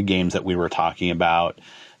of these big games that we were talking about,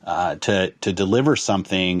 to deliver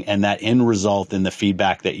something, and that end result in the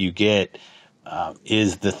feedback that you get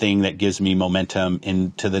is the thing that gives me momentum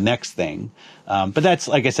into the next thing. But that's,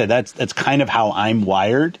 like I said, that's kind of how I'm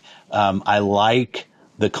wired. I like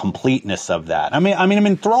the completeness of that. I mean, I'm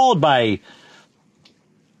enthralled by,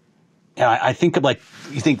 I think of like,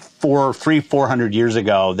 you think 400 years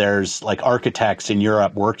ago, there's like architects in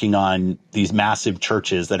Europe working on these massive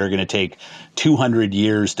churches that are going to take 200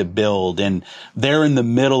 years to build. And they're in the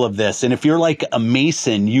middle of this. And if you're like a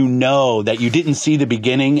mason, you know that you didn't see the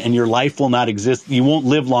beginning and your life will not exist. You won't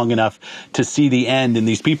live long enough to see the end. And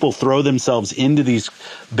these people throw themselves into these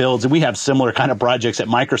builds. And we have similar kind of projects at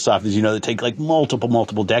Microsoft, as you know, that take like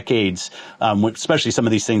multiple decades, especially some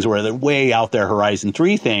of these things where they're way out there, Horizon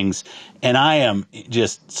 3 things. And I am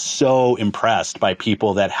just so impressed by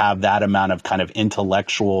people that have that amount of kind of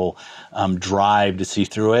intellectual drive to see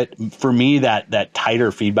through it. For me, that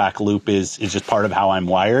tighter feedback loop is just part of how I'm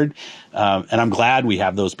wired. And I'm glad we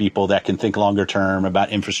have those people that can think longer term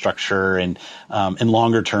about infrastructure and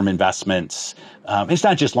longer term investments. It's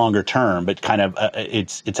not just longer term, but kind of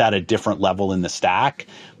it's at a different level in the stack.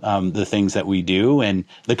 The things that we do and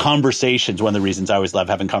the conversations. One of the reasons I always love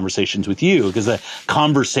having conversations with you, because the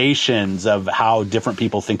conversations of how different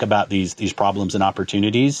people think about these problems and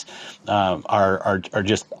opportunities are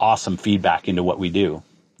just awesome feedback into what we do.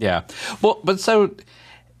 Yeah. Well, but so,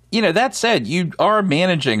 that said, you are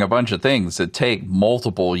managing a bunch of things that take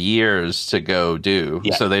multiple years to go do.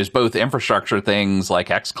 Yeah. So there's both infrastructure things like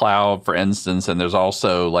xCloud, for instance, and there's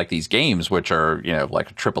also like these games, which are, like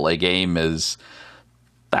a AAA game is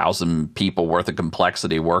 1,000 people worth of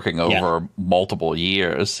complexity working over multiple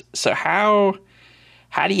years. So how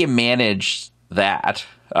do you manage that?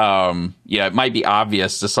 It might be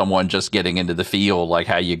obvious to someone just getting into the field, like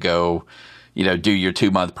how you go, do your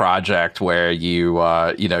 2-month project where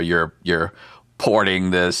you're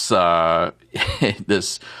porting this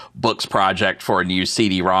this books project for a new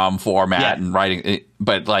CD-ROM format and writing it,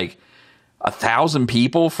 but like 1,000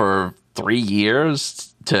 people for 3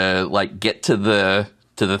 years to like get to the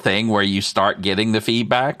thing where you start getting the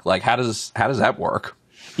feedback. Like how does that work?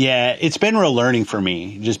 Yeah, it's been real learning for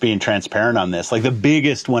me, just being transparent on this. Like the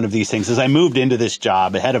biggest one of these things is I moved into this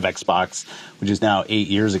job ahead of Xbox, which is now 8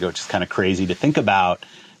 years ago, which is kind of crazy to think about,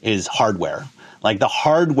 is hardware. Like the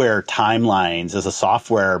hardware timelines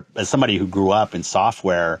as somebody who grew up in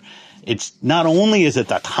software, it's not only is it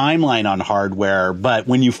the timeline on hardware, but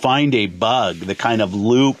when you find a bug, the kind of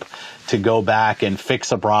loop to go back and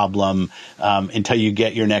fix a problem until you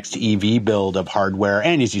get your next EV build of hardware.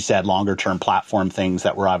 And as you said, longer term platform things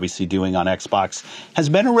that we're obviously doing on Xbox has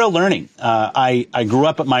been a real learning. I grew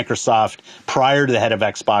up at Microsoft. Prior to the head of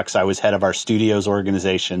Xbox, I was head of our studios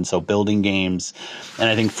organization, so building games. And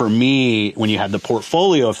I think for me, when you have the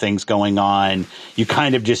portfolio of things going on, you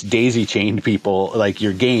kind of just daisy chained people, like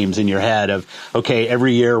your games in your head of, okay,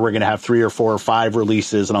 every year we're going to have 3 or 4 or 5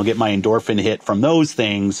 releases and I'll get my endorphin hit from those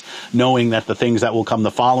things, knowing that the things that will come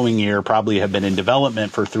the following year probably have been in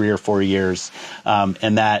development for 3 or 4 years.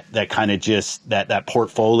 And that kind of just that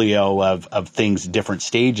portfolio of things at different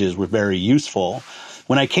stages were very useful.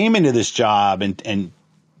 When I came into this job and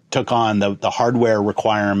took on the hardware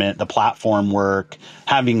requirement, the platform work,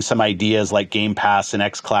 having some ideas like Game Pass and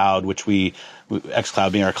xCloud, which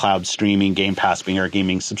xCloud being our cloud streaming, Game Pass being our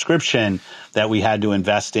gaming subscription, that we had to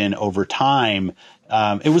invest in over time.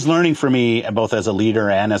 It was learning for me, both as a leader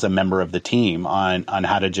and as a member of the team, on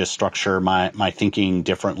how to just structure my thinking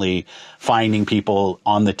differently, finding people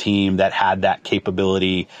on the team that had that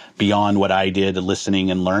capability beyond what I did,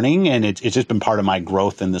 listening and learning. And it's just been part of my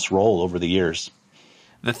growth in this role over the years.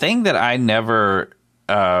 The thing that I never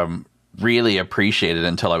really appreciated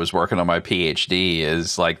until I was working on my PhD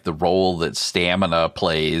is like the role that stamina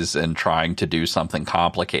plays in trying to do something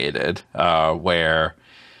complicated, where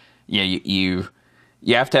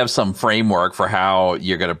you have to have some framework for how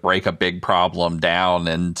you're going to break a big problem down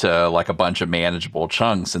into like a bunch of manageable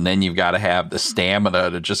chunks. And then you've got to have the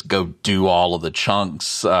stamina to just go do all of the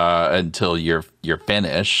chunks until you're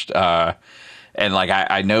finished. And like,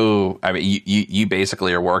 I know, I mean, you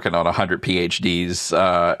basically are working on 100 PhDs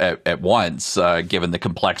at once, given the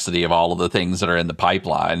complexity of all of the things that are in the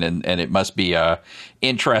pipeline. And it must be a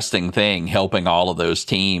interesting thing helping all of those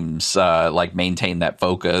teams like maintain that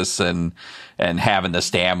focus and having the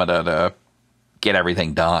stamina to get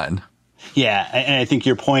everything done. Yeah, and I think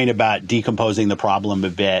your point about decomposing the problem a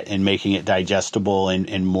bit and making it digestible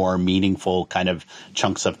in more meaningful kind of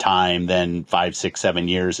chunks of time than 5, 6, 7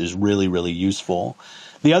 years is really, really useful.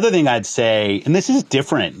 The other thing I'd say, and this is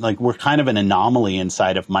different, like we're kind of an anomaly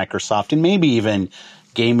inside of Microsoft and maybe even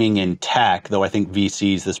gaming and tech, though I think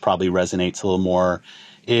VCs, this probably resonates a little more,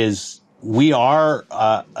 is we are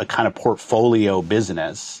a kind of portfolio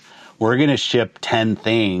business. We're going to ship 10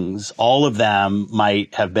 things. All of them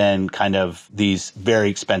might have been kind of these very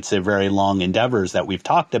expensive, very long endeavors that we've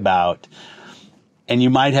talked about. and you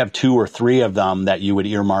might have 2 or 3 of them that you would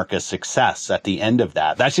earmark as success at the end of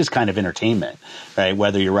that. That's just kind of entertainment, right?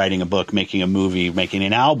 Whether you're writing a book, making a movie, making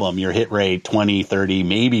an album, your hit rate 20, 30,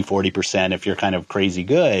 maybe 40% if you're kind of crazy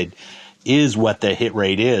good is what the hit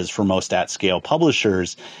rate is for most at-scale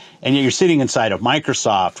publishers. And yet you're sitting inside of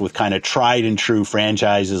Microsoft with kind of tried and true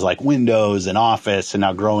franchises like Windows and Office and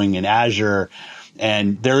now growing in Azure.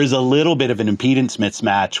 And there is a little bit of an impedance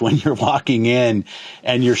mismatch when you're walking in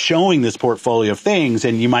and you're showing this portfolio of things,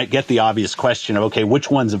 and you might get the obvious question of, okay,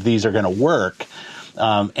 which ones of these are going to work?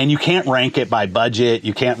 And you can't rank it by budget.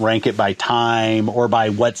 You can't rank it by time or by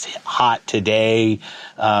what's hot today.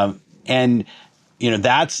 And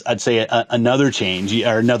that's, I'd say, another change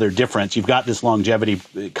or another difference. You've got this longevity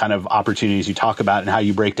kind of opportunities you talk about and how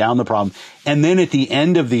you break down the problem. And then at the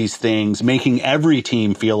end of these things, making every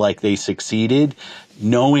team feel like they succeeded,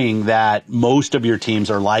 knowing that most of your teams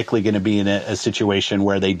are likely going to be in a situation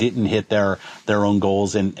where they didn't hit their own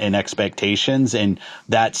goals and expectations. And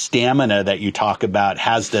that stamina that you talk about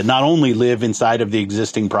has to not only live inside of the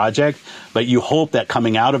existing project, but you hope that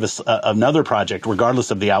coming out of another project, regardless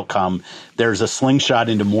of the outcome, there's a slingshot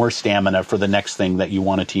into more stamina for the next thing that you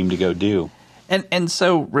want a team to go do. And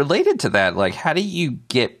so related to that, like, how do you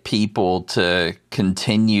get people to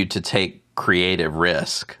continue to take creative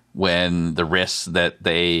risk when the risks that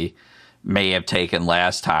they may have taken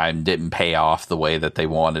last time didn't pay off the way that they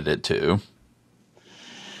wanted it to?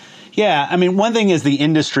 Yeah, I mean, one thing is the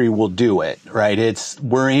industry will do it, right?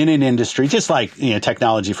 We're in an industry, just like,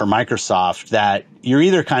 technology for Microsoft, that you're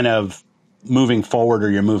either kind of moving forward or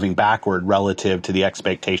you're moving backward relative to the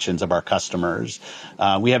expectations of our customers.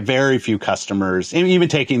 We have very few customers, even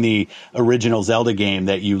taking the original Zelda game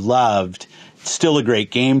that you loved, still a great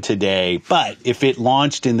game today. But if it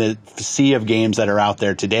launched in the sea of games that are out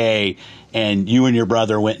there today and you and your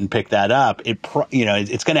brother went and picked that up,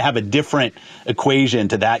 it's going to have a different equation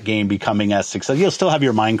to that game becoming as successful. You'll still have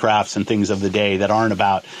your Minecrafts and things of the day that aren't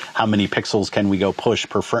about how many pixels can we go push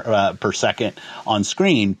per second on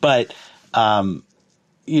screen. But so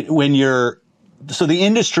the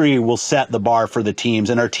industry will set the bar for the teams,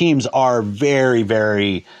 and our teams are very,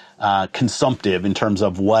 very consumptive in terms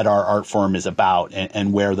of what our art form is about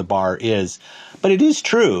and where the bar is. But it is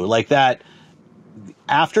true, like that.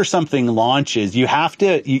 After something launches, you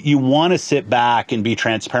want to sit back and be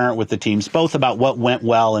transparent with the teams, both about what went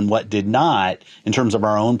well and what did not in terms of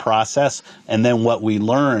our own process, and then what we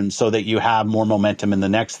learned so that you have more momentum in the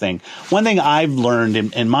next thing. One thing I've learned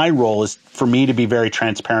in my role is for me to be very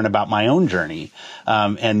transparent about my own journey,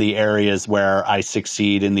 and the areas where I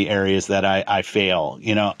succeed and the areas that I fail,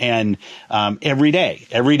 and every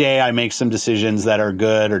day I make some decisions that are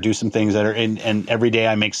good or do some things that are and every day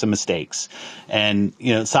I make some mistakes. And,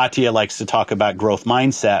 Satya likes to talk about growth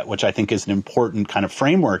mindset, which I think is an important kind of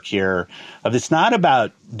framework here of it's not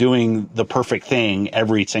about doing the perfect thing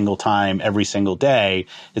every single time, every single day.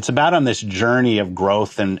 It's about on this journey of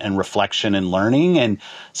growth and reflection and learning. And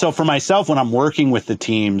so for myself, when I'm working with the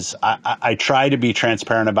teams, I try to be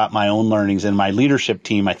transparent about my own learnings, and my leadership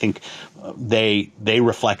team, I think they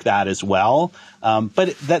reflect that as well.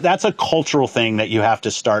 But that's a cultural thing that you have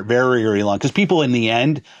to start very early on, because people in the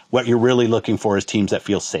end, what you're really looking for is teams that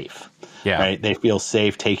feel safe. Yeah. Right? They feel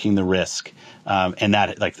safe taking the risk. And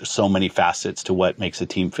that, there's so many facets to what makes a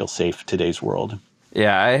team feel safe in today's world.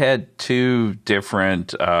 Yeah, I had 2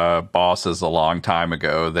 different bosses a long time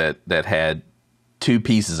ago that had 2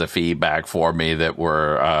 pieces of feedback for me that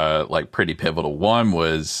were pretty pivotal. One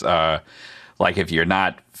was if you're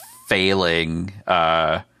not failing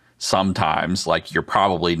sometimes, you're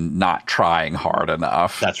probably not trying hard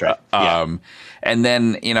enough. That's right. Yeah. And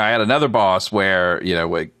then, I had another boss where,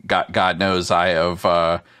 God knows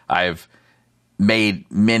I've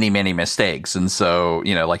made many, many mistakes. And so,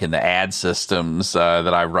 in the ad systems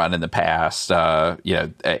that I run in the past,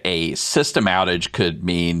 a system outage could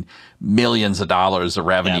mean millions of dollars of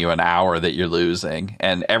revenue an hour that you're losing.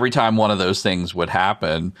 And every time one of those things would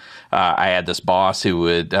happen, I had this boss who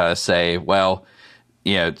would say, well,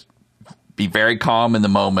 be very calm in the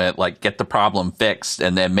moment, get the problem fixed,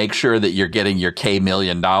 and then make sure that you're getting your $K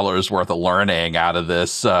million worth of learning out of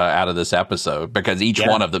this episode, because each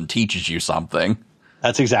one of them teaches you something.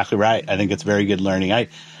 That's exactly right. I think it's very good learning.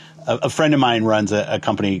 A friend of mine runs a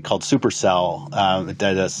company called Supercell. It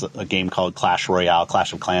does a game called Clash Royale,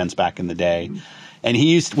 Clash of Clans back in the day. And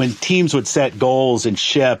he when teams would set goals and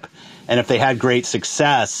ship, And if they had great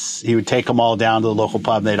success, he would take them all down to the local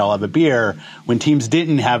pub and they'd all have a beer. When teams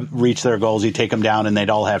didn't have reached their goals, he'd take them down and they'd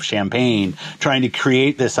all have champagne, trying to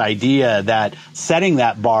create this idea that setting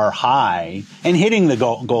that bar high and hitting the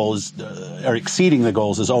goals or exceeding the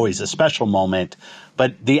goals is always a special moment.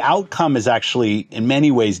 But the outcome is actually in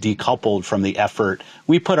many ways decoupled from the effort.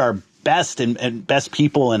 We put our best and best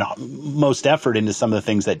people and most effort into some of the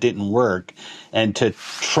things that didn't work, and to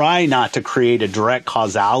try not to create a direct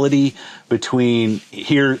causality between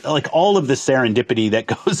here, like all of the serendipity that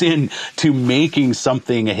goes into making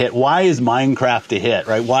something a hit. Why is Minecraft a hit,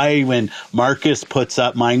 right? Why, when Marcus puts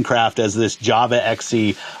up Minecraft as this Java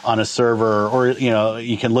exe on a server, or,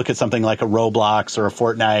 you can look at something like a Roblox or a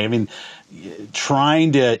Fortnite. I mean,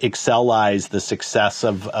 trying to excelize the success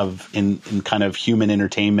of in kind of human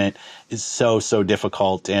entertainment is so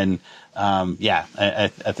difficult. And I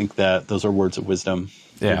think that those are words of wisdom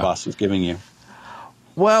your boss was giving you.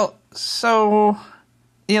 Well, so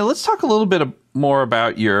let's talk a little bit more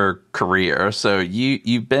about your career. So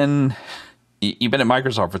you've been at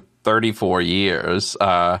Microsoft for 34 years,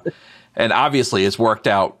 and obviously it's worked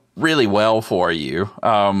out really well for you.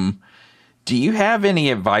 Do you have any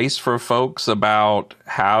advice for folks about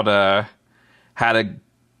how to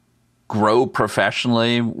grow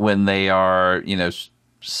professionally when they are,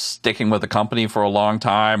 sticking with a company for a long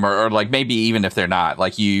time, or like maybe even if they're not,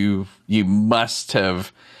 like you must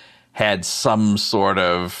have had some sort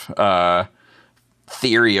of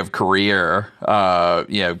theory of career,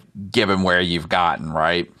 given where you've gotten,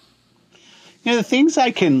 right? The things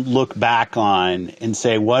I can look back on and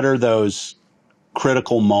say, what are those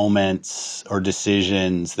critical moments or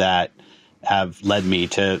decisions that have led me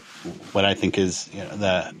to what I think is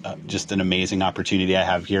just an amazing opportunity I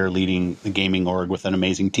have here, leading the gaming org with an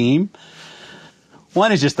amazing team.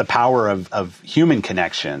 One is just the power of human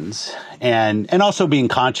connections, and also being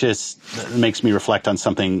conscious makes me reflect on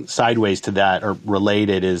something sideways to that or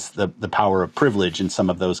related, is the power of privilege in some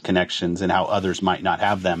of those connections and how others might not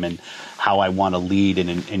have them, and how I want to lead and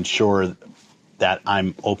ensure that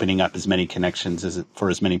I'm opening up as many connections for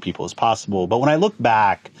as many people as possible. But when I look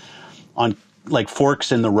back on like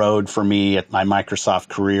forks in the road for me at my Microsoft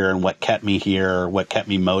career and what kept me here, what kept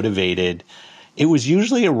me motivated, it was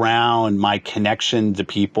usually around my connection to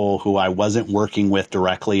people who I wasn't working with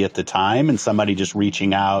directly at the time, and somebody just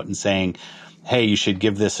reaching out and saying, hey, you should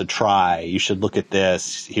give this a try. You should look at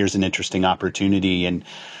this. Here's an interesting opportunity. And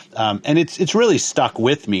it's really stuck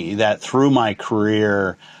with me that through my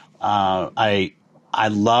career, I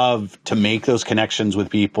love to make those connections with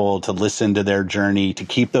people, to listen to their journey, to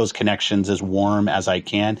keep those connections as warm as I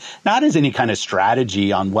can, not as any kind of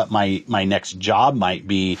strategy on what my next job might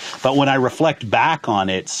be. But when I reflect back on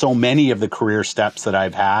it, so many of the career steps that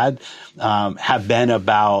I've had have been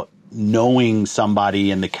about knowing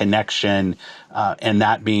somebody and the connection, and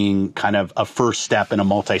that being kind of a first step in a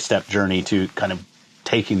multi-step journey to kind of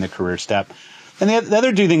taking the career step. And the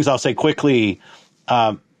other two things I'll say quickly,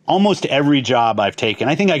 almost every job I've taken,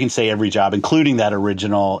 I think I can say every job, including that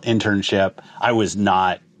original internship, I was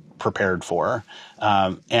not prepared for.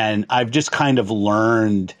 And I've just kind of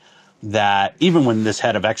learned that even when this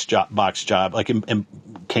head of Xbox job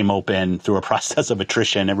came open through a process of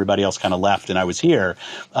attrition, everybody else kind of left and I was here.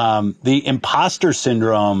 The imposter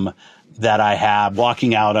syndrome that I have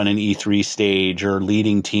walking out on an E3 stage or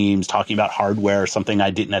leading teams, talking about hardware, something I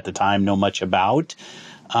didn't at the time know much about.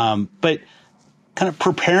 But kind of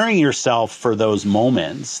preparing yourself for those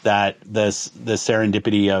moments that the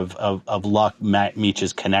serendipity of luck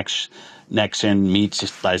meets connection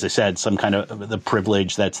meets, as I said, some kind of the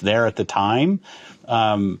privilege that's there at the time.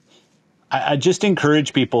 I just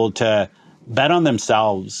encourage people to bet on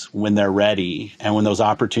themselves when they're ready, and when those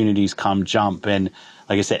opportunities come, jump. And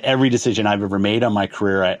like I said, every decision I've ever made on my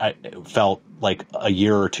career, I felt like a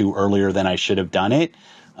year or two earlier than I should have done it.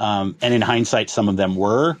 And in hindsight, some of them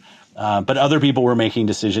were. But other people were making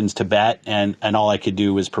decisions to bet, and all I could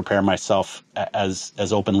do was prepare myself as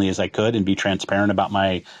openly as I could and be transparent about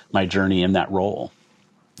my journey in that role.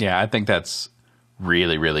 Yeah, I think that's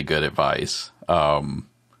really, really good advice.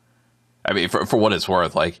 I mean, for what it's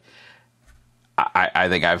worth, like, I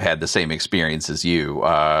think I've had the same experience as you.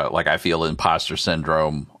 Like, I feel imposter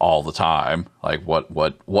syndrome all the time. Like,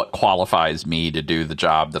 what qualifies me to do the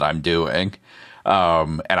job that I'm doing?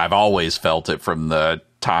 And I've always felt it from the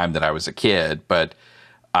time that I was a kid. But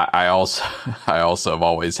I also have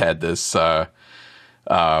always had this.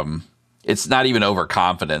 It's not even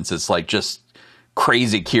overconfidence. It's like just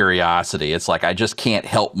crazy curiosity. It's like I just can't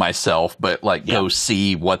help myself but go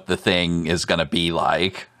see what the thing is going to be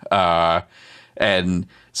like. And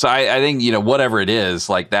So I think, whatever it is,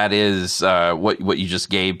 like that is what you just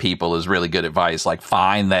gave people is really good advice. Like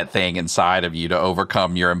find that thing inside of you to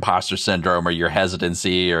overcome your imposter syndrome or your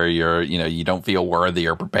hesitancy or you don't feel worthy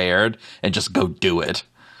or prepared, and just go do it.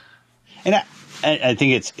 And I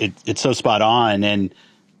think it's so spot on. And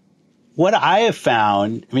what I have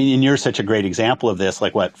found, I mean, and you're such a great example of this,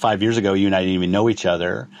 like 5 years ago, you and I didn't even know each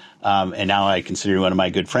other. And now I consider you one of my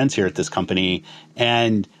good friends here at this company.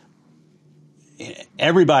 And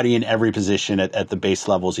everybody in every position at the base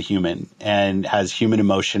level is a human and has human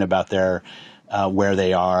emotion about their where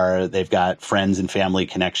they are. They've got friends and family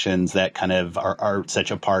connections that kind of are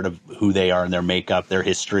such a part of who they are and their makeup, their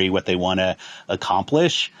history, what they want to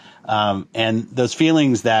accomplish. And those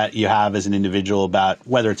feelings that you have as an individual about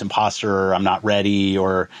whether it's imposter or I'm not ready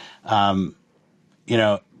or,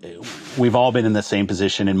 we've all been in the same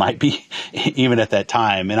position and might be even at that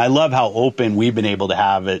time. And I love how open we've been able to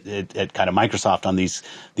have at kind of Microsoft on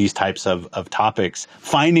these types of topics.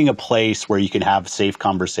 Finding a place where you can have safe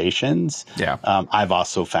conversations, I've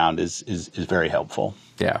also found is very helpful.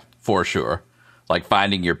 Yeah, for sure. Like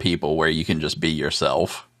finding your people where you can just be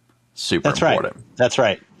yourself. Super important. Right. That's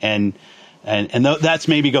right. And that's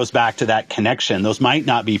maybe goes back to that connection. Those might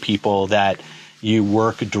not be people that you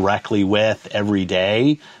work directly with every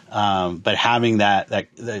day. But having that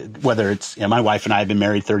whether it's, my wife and I have been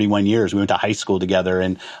married 31 years. We went to high school together.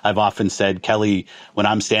 And I've often said, Kelly, when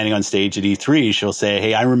I'm standing on stage at E3, she'll say,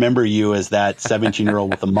 hey, I remember you as that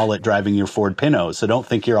 17-year-old with a mullet driving your Ford Pinto. So don't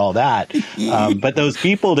think you're all that. But those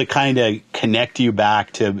people to kind of connect you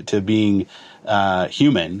back to being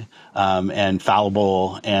human, and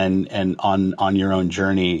fallible and on your own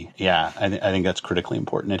journey. Yeah, I think that's critically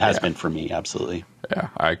important. It has been for me. Absolutely. Yeah,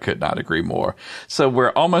 I could not agree more. So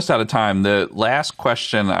we're almost out of time. The last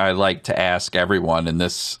question I like to ask everyone, and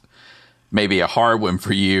this may be a hard one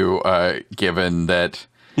for you, given that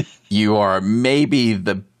you are maybe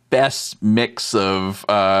the best mix of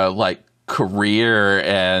career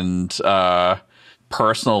and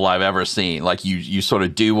personal I've ever seen. Like you sort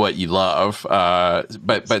of do what you love.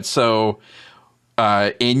 But so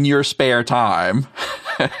in your spare time,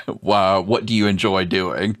 what do you enjoy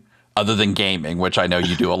doing other than gaming, which I know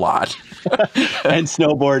you do a lot? And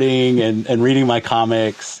snowboarding and reading my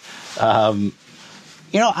comics. What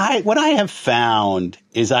I have found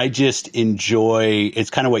is I just enjoy, it's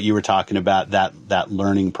kind of what you were talking about, that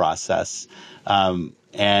learning process.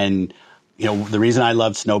 And the reason I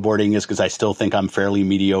love snowboarding is because I still think I'm fairly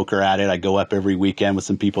mediocre at it. I go up every weekend with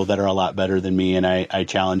some people that are a lot better than me, and I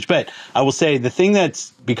challenge. But I will say the thing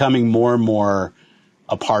that's becoming more and more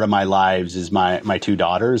a part of my lives is my two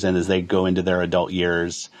daughters. And as they go into their adult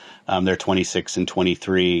years, they're 26 and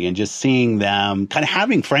 23, and just seeing them kind of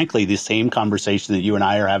having, frankly, the same conversation that you and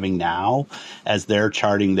I are having now as they're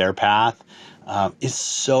charting their path is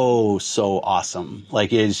so, so awesome.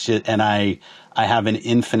 Like it's just, and I have an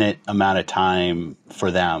infinite amount of time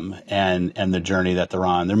for them and the journey that they're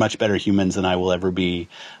on. They're much better humans than I will ever be.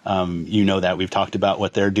 That we've talked about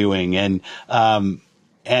what they're doing.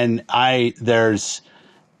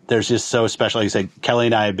 There's just so special. Like I said, Kelly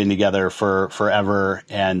and I have been together for forever,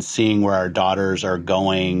 and seeing where our daughters are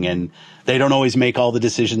going, and they don't always make all the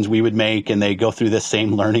decisions we would make, and they go through the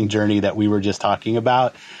same learning journey that we were just talking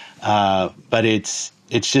about. But it's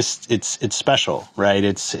special, right?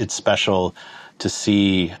 It's special to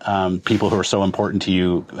see people who are so important to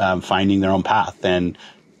you finding their own path. And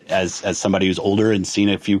as somebody who's older and seen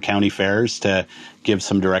a few county fairs, to give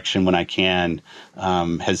some direction when I can,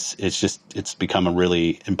 it's become a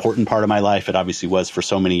really important part of my life. It obviously was for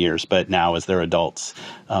so many years, but now as they're adults,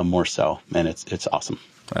 more so. And it's awesome.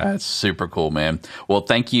 That's super cool, man. Well,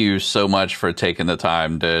 thank you so much for taking the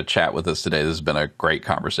time to chat with us today. This has been a great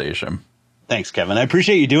conversation. Thanks, Kevin. I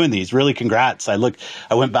appreciate you doing these. Really, congrats. I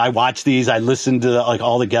watched these. I listened to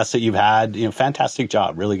all the guests that you've had. Fantastic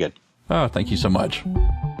job. Really good. Oh, thank you so much.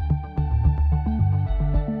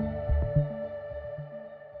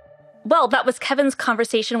 Well, that was Kevin's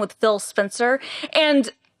conversation with Phil Spencer. And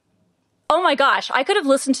oh my gosh, I could have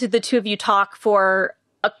listened to the two of you talk for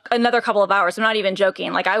another couple of hours. I'm not even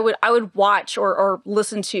joking. Like I would watch or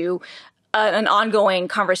listen to an ongoing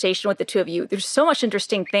conversation with the two of you. There's so much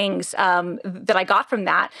interesting things that I got from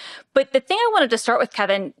that. But the thing I wanted to start with,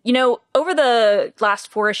 Kevin, over the last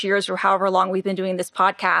 4-ish years or however long we've been doing this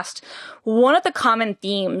podcast, one of the common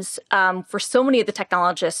themes for so many of the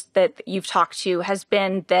technologists that you've talked to has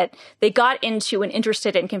been that they got into and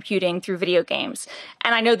interested in computing through video games.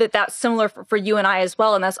 And I know that that's similar for you and I as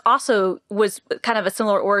well. And that's also was kind of a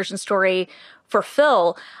similar origin story for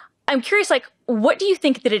Phil. I'm curious, what do you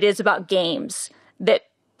think that it is about games that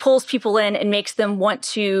pulls people in and makes them want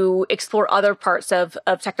to explore other parts of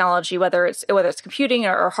technology, whether it's computing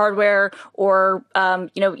or hardware or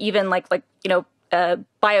even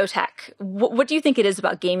biotech. What do you think it is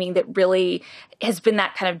about gaming that really has been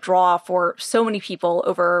that kind of draw for so many people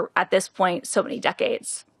over, at this point, so many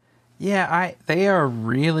decades? Yeah, they are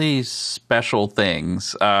really special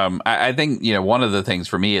things. I think, one of the things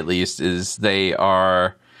for me, at least, is they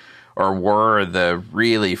are or were the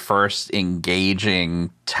really first engaging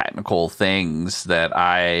technical things that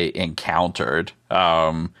I encountered.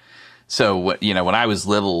 So, when I was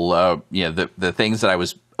little, the things that I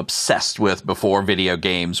was obsessed with before video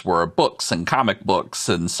games were books and comic books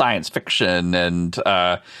and science fiction. And,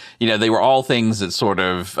 they were all things that sort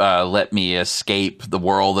of let me escape the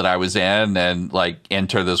world that I was in and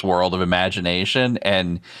enter this world of imagination.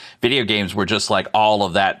 And video games were just all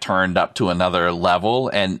of that turned up to another level.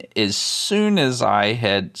 And as soon as I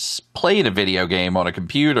had played a video game on a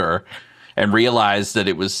computer and realized that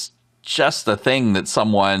it was just a thing that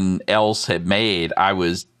someone else had made, I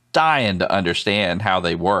was dying to understand how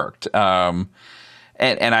they worked.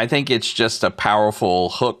 And I think it's just a powerful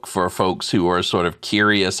hook for folks who are sort of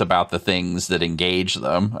curious about the things that engage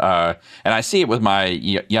them. And I see it with my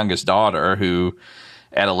youngest daughter, who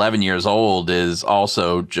at 11 years old is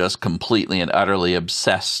also just completely and utterly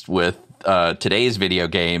obsessed with today's video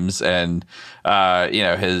games, and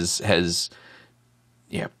has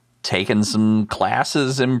taken some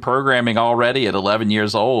classes in programming already at 11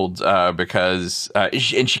 years old because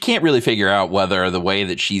she can't really figure out whether the way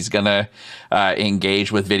that she's going to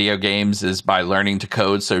engage with video games is by learning to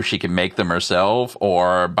code so she can make them herself,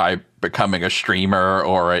 or by becoming a streamer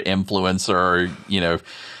or an influencer,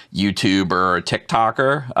 YouTuber or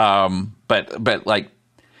TikToker. But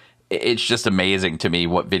it's just amazing to me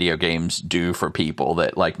what video games do for people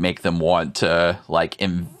that make them want to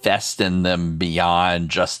invest in them beyond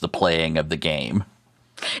just the playing of the game.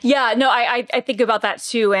 Yeah, no, I think about that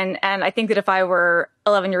too. And I think that if I were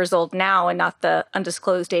 11 years old now and not the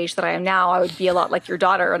undisclosed age that I am now, I would be a lot like your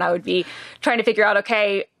daughter, and I would be trying to figure out,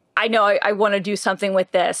 okay, I know I want to do something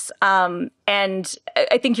with this. And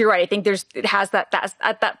I think you're right. I think it has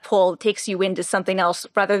that pull, takes you into something else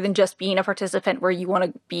rather than just being a participant where you want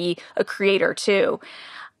to be a creator too.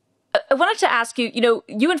 I wanted to ask you,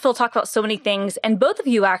 you and Phil talk about so many things, and both of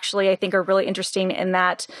you actually, I think, are really interesting in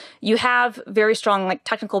that you have very strong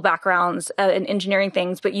technical backgrounds in engineering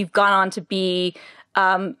things, but you've gone on to be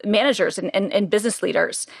managers and business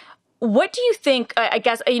leaders. What do you think, I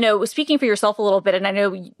guess, speaking for yourself a little bit, and I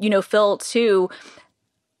know, Phil too,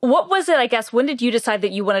 what was it, I guess, when did you decide that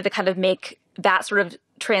you wanted to kind of make that sort of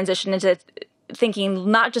transition into thinking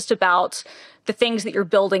not just about the things that you're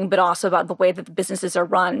building, but also about the way that the businesses are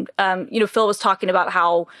run? Phil was talking about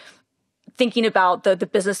how thinking about the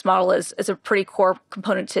business model is a pretty core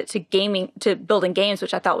component to gaming, to building games,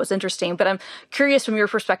 which I thought was interesting. But I'm curious from your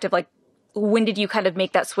perspective, when did you kind of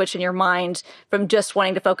make that switch in your mind from just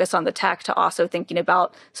wanting to focus on the tech to also thinking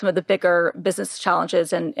about some of the bigger business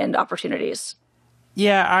challenges and opportunities?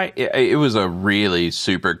 Yeah, it was a really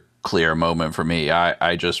super clear moment for me.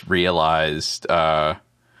 I just realized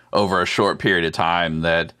over a short period of time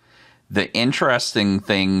that the interesting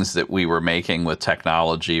things that we were making with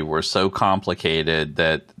technology were so complicated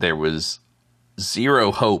that there was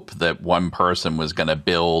zero hope that one person was going to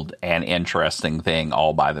build an interesting thing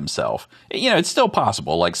all by themselves. It's still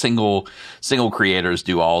possible. Single creators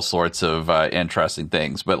do all sorts of interesting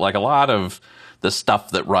things, but a lot of the stuff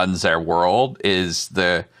that runs their world is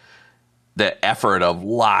the effort of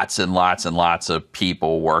lots and lots and lots of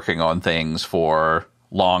people working on things for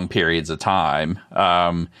long periods of time.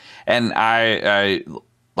 And I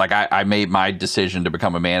made my decision to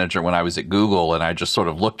become a manager when I was at Google, and I just sort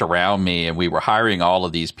of looked around me, and we were hiring all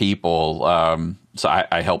of these people. So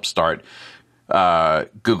I helped start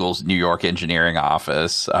Google's New York engineering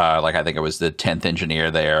office. I think I was the 10th engineer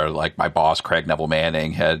there. My boss, Craig Neville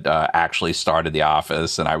Manning, had actually started the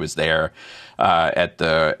office, and I was there at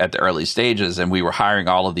the early stages. And we were hiring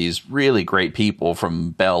all of these really great people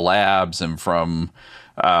from Bell Labs and from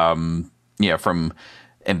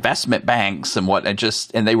investment banks and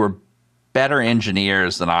and they were better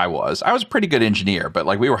engineers than I was. I was a pretty good engineer, but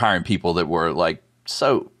we were hiring people that were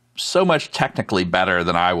so much technically better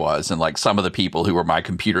than I was, and some of the people who were my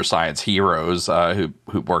computer science heroes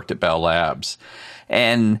who worked at Bell Labs.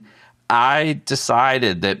 And I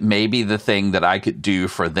decided that maybe the thing that I could do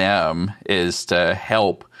for them is to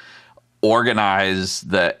help organize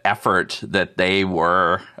the effort that they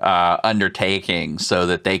were undertaking so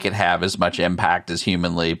that they could have as much impact as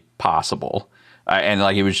humanly possible. And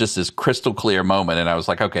like it was just this crystal clear moment, and I was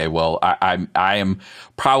like, okay, well, I am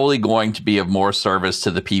probably going to be of more service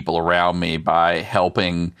to the people around me by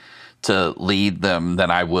helping to lead them than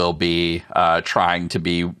I will be trying to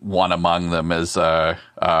be one among them as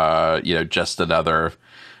just another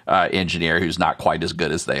engineer who's not quite as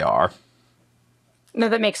good as they are. No,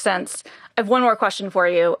 that makes sense. I have one more question for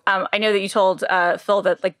you. I know that you told Phil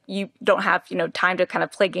that like you don't have time to kind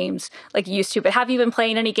of play games like you used to, but have you been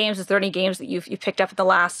playing any games? Is there any games that you've picked up in the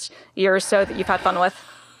last year or so that you've had fun with?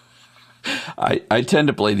 I tend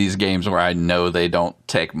to play these games where I know they don't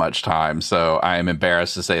take much time, so I am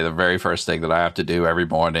embarrassed to say the very first thing that I have to do every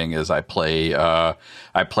morning is I play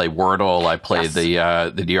Wordle, I play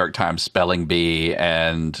the New York Times Spelling Bee,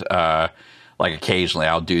 and like occasionally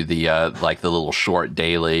I'll do the little short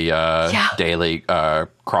daily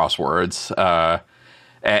crosswords.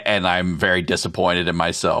 And I'm very disappointed in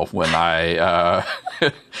myself when I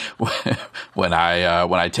when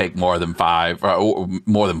I take more than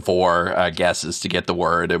four guesses to get the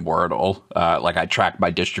word in Wordle. Like I track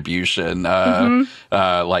my distribution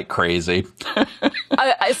like crazy.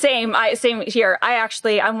 Same here.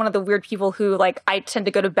 I'm one of the weird people who like I tend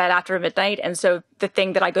to go to bed after midnight, and so the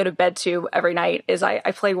thing that I go to bed to every night is I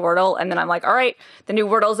play Wordle, and then I'm like, all right, the new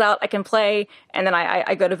Wordle's out, I can play, and then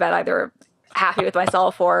I go to bed either happy with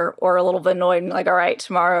myself or a little bit annoyed and like, all right,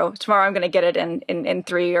 tomorrow I'm going to get it in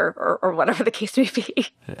 3 or whatever the case may be.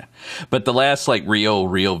 Yeah. But the last like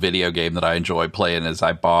real video game that I enjoy playing is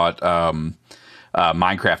I bought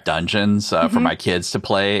Minecraft Dungeons for my kids to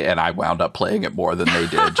play, and I wound up playing it more than they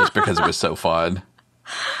did just because it was so fun.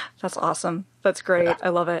 That's awesome. That's great. Yeah. I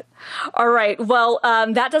love it. All right. Well,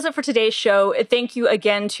 that does it for today's show. Thank you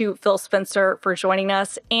again to Phil Spencer for joining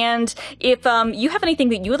us. And if you have anything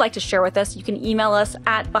that you would like to share with us, you can email us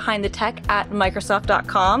at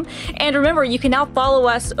behindthetech@microsoft.com. And remember, you can now follow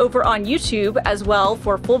us over on YouTube as well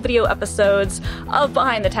for full video episodes of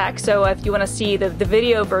Behind the Tech. So if you want to see the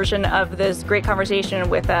video version of this great conversation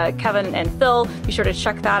with Kevin and Phil, be sure to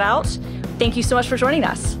check that out. Thank you so much for joining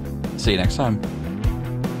us. See you next time.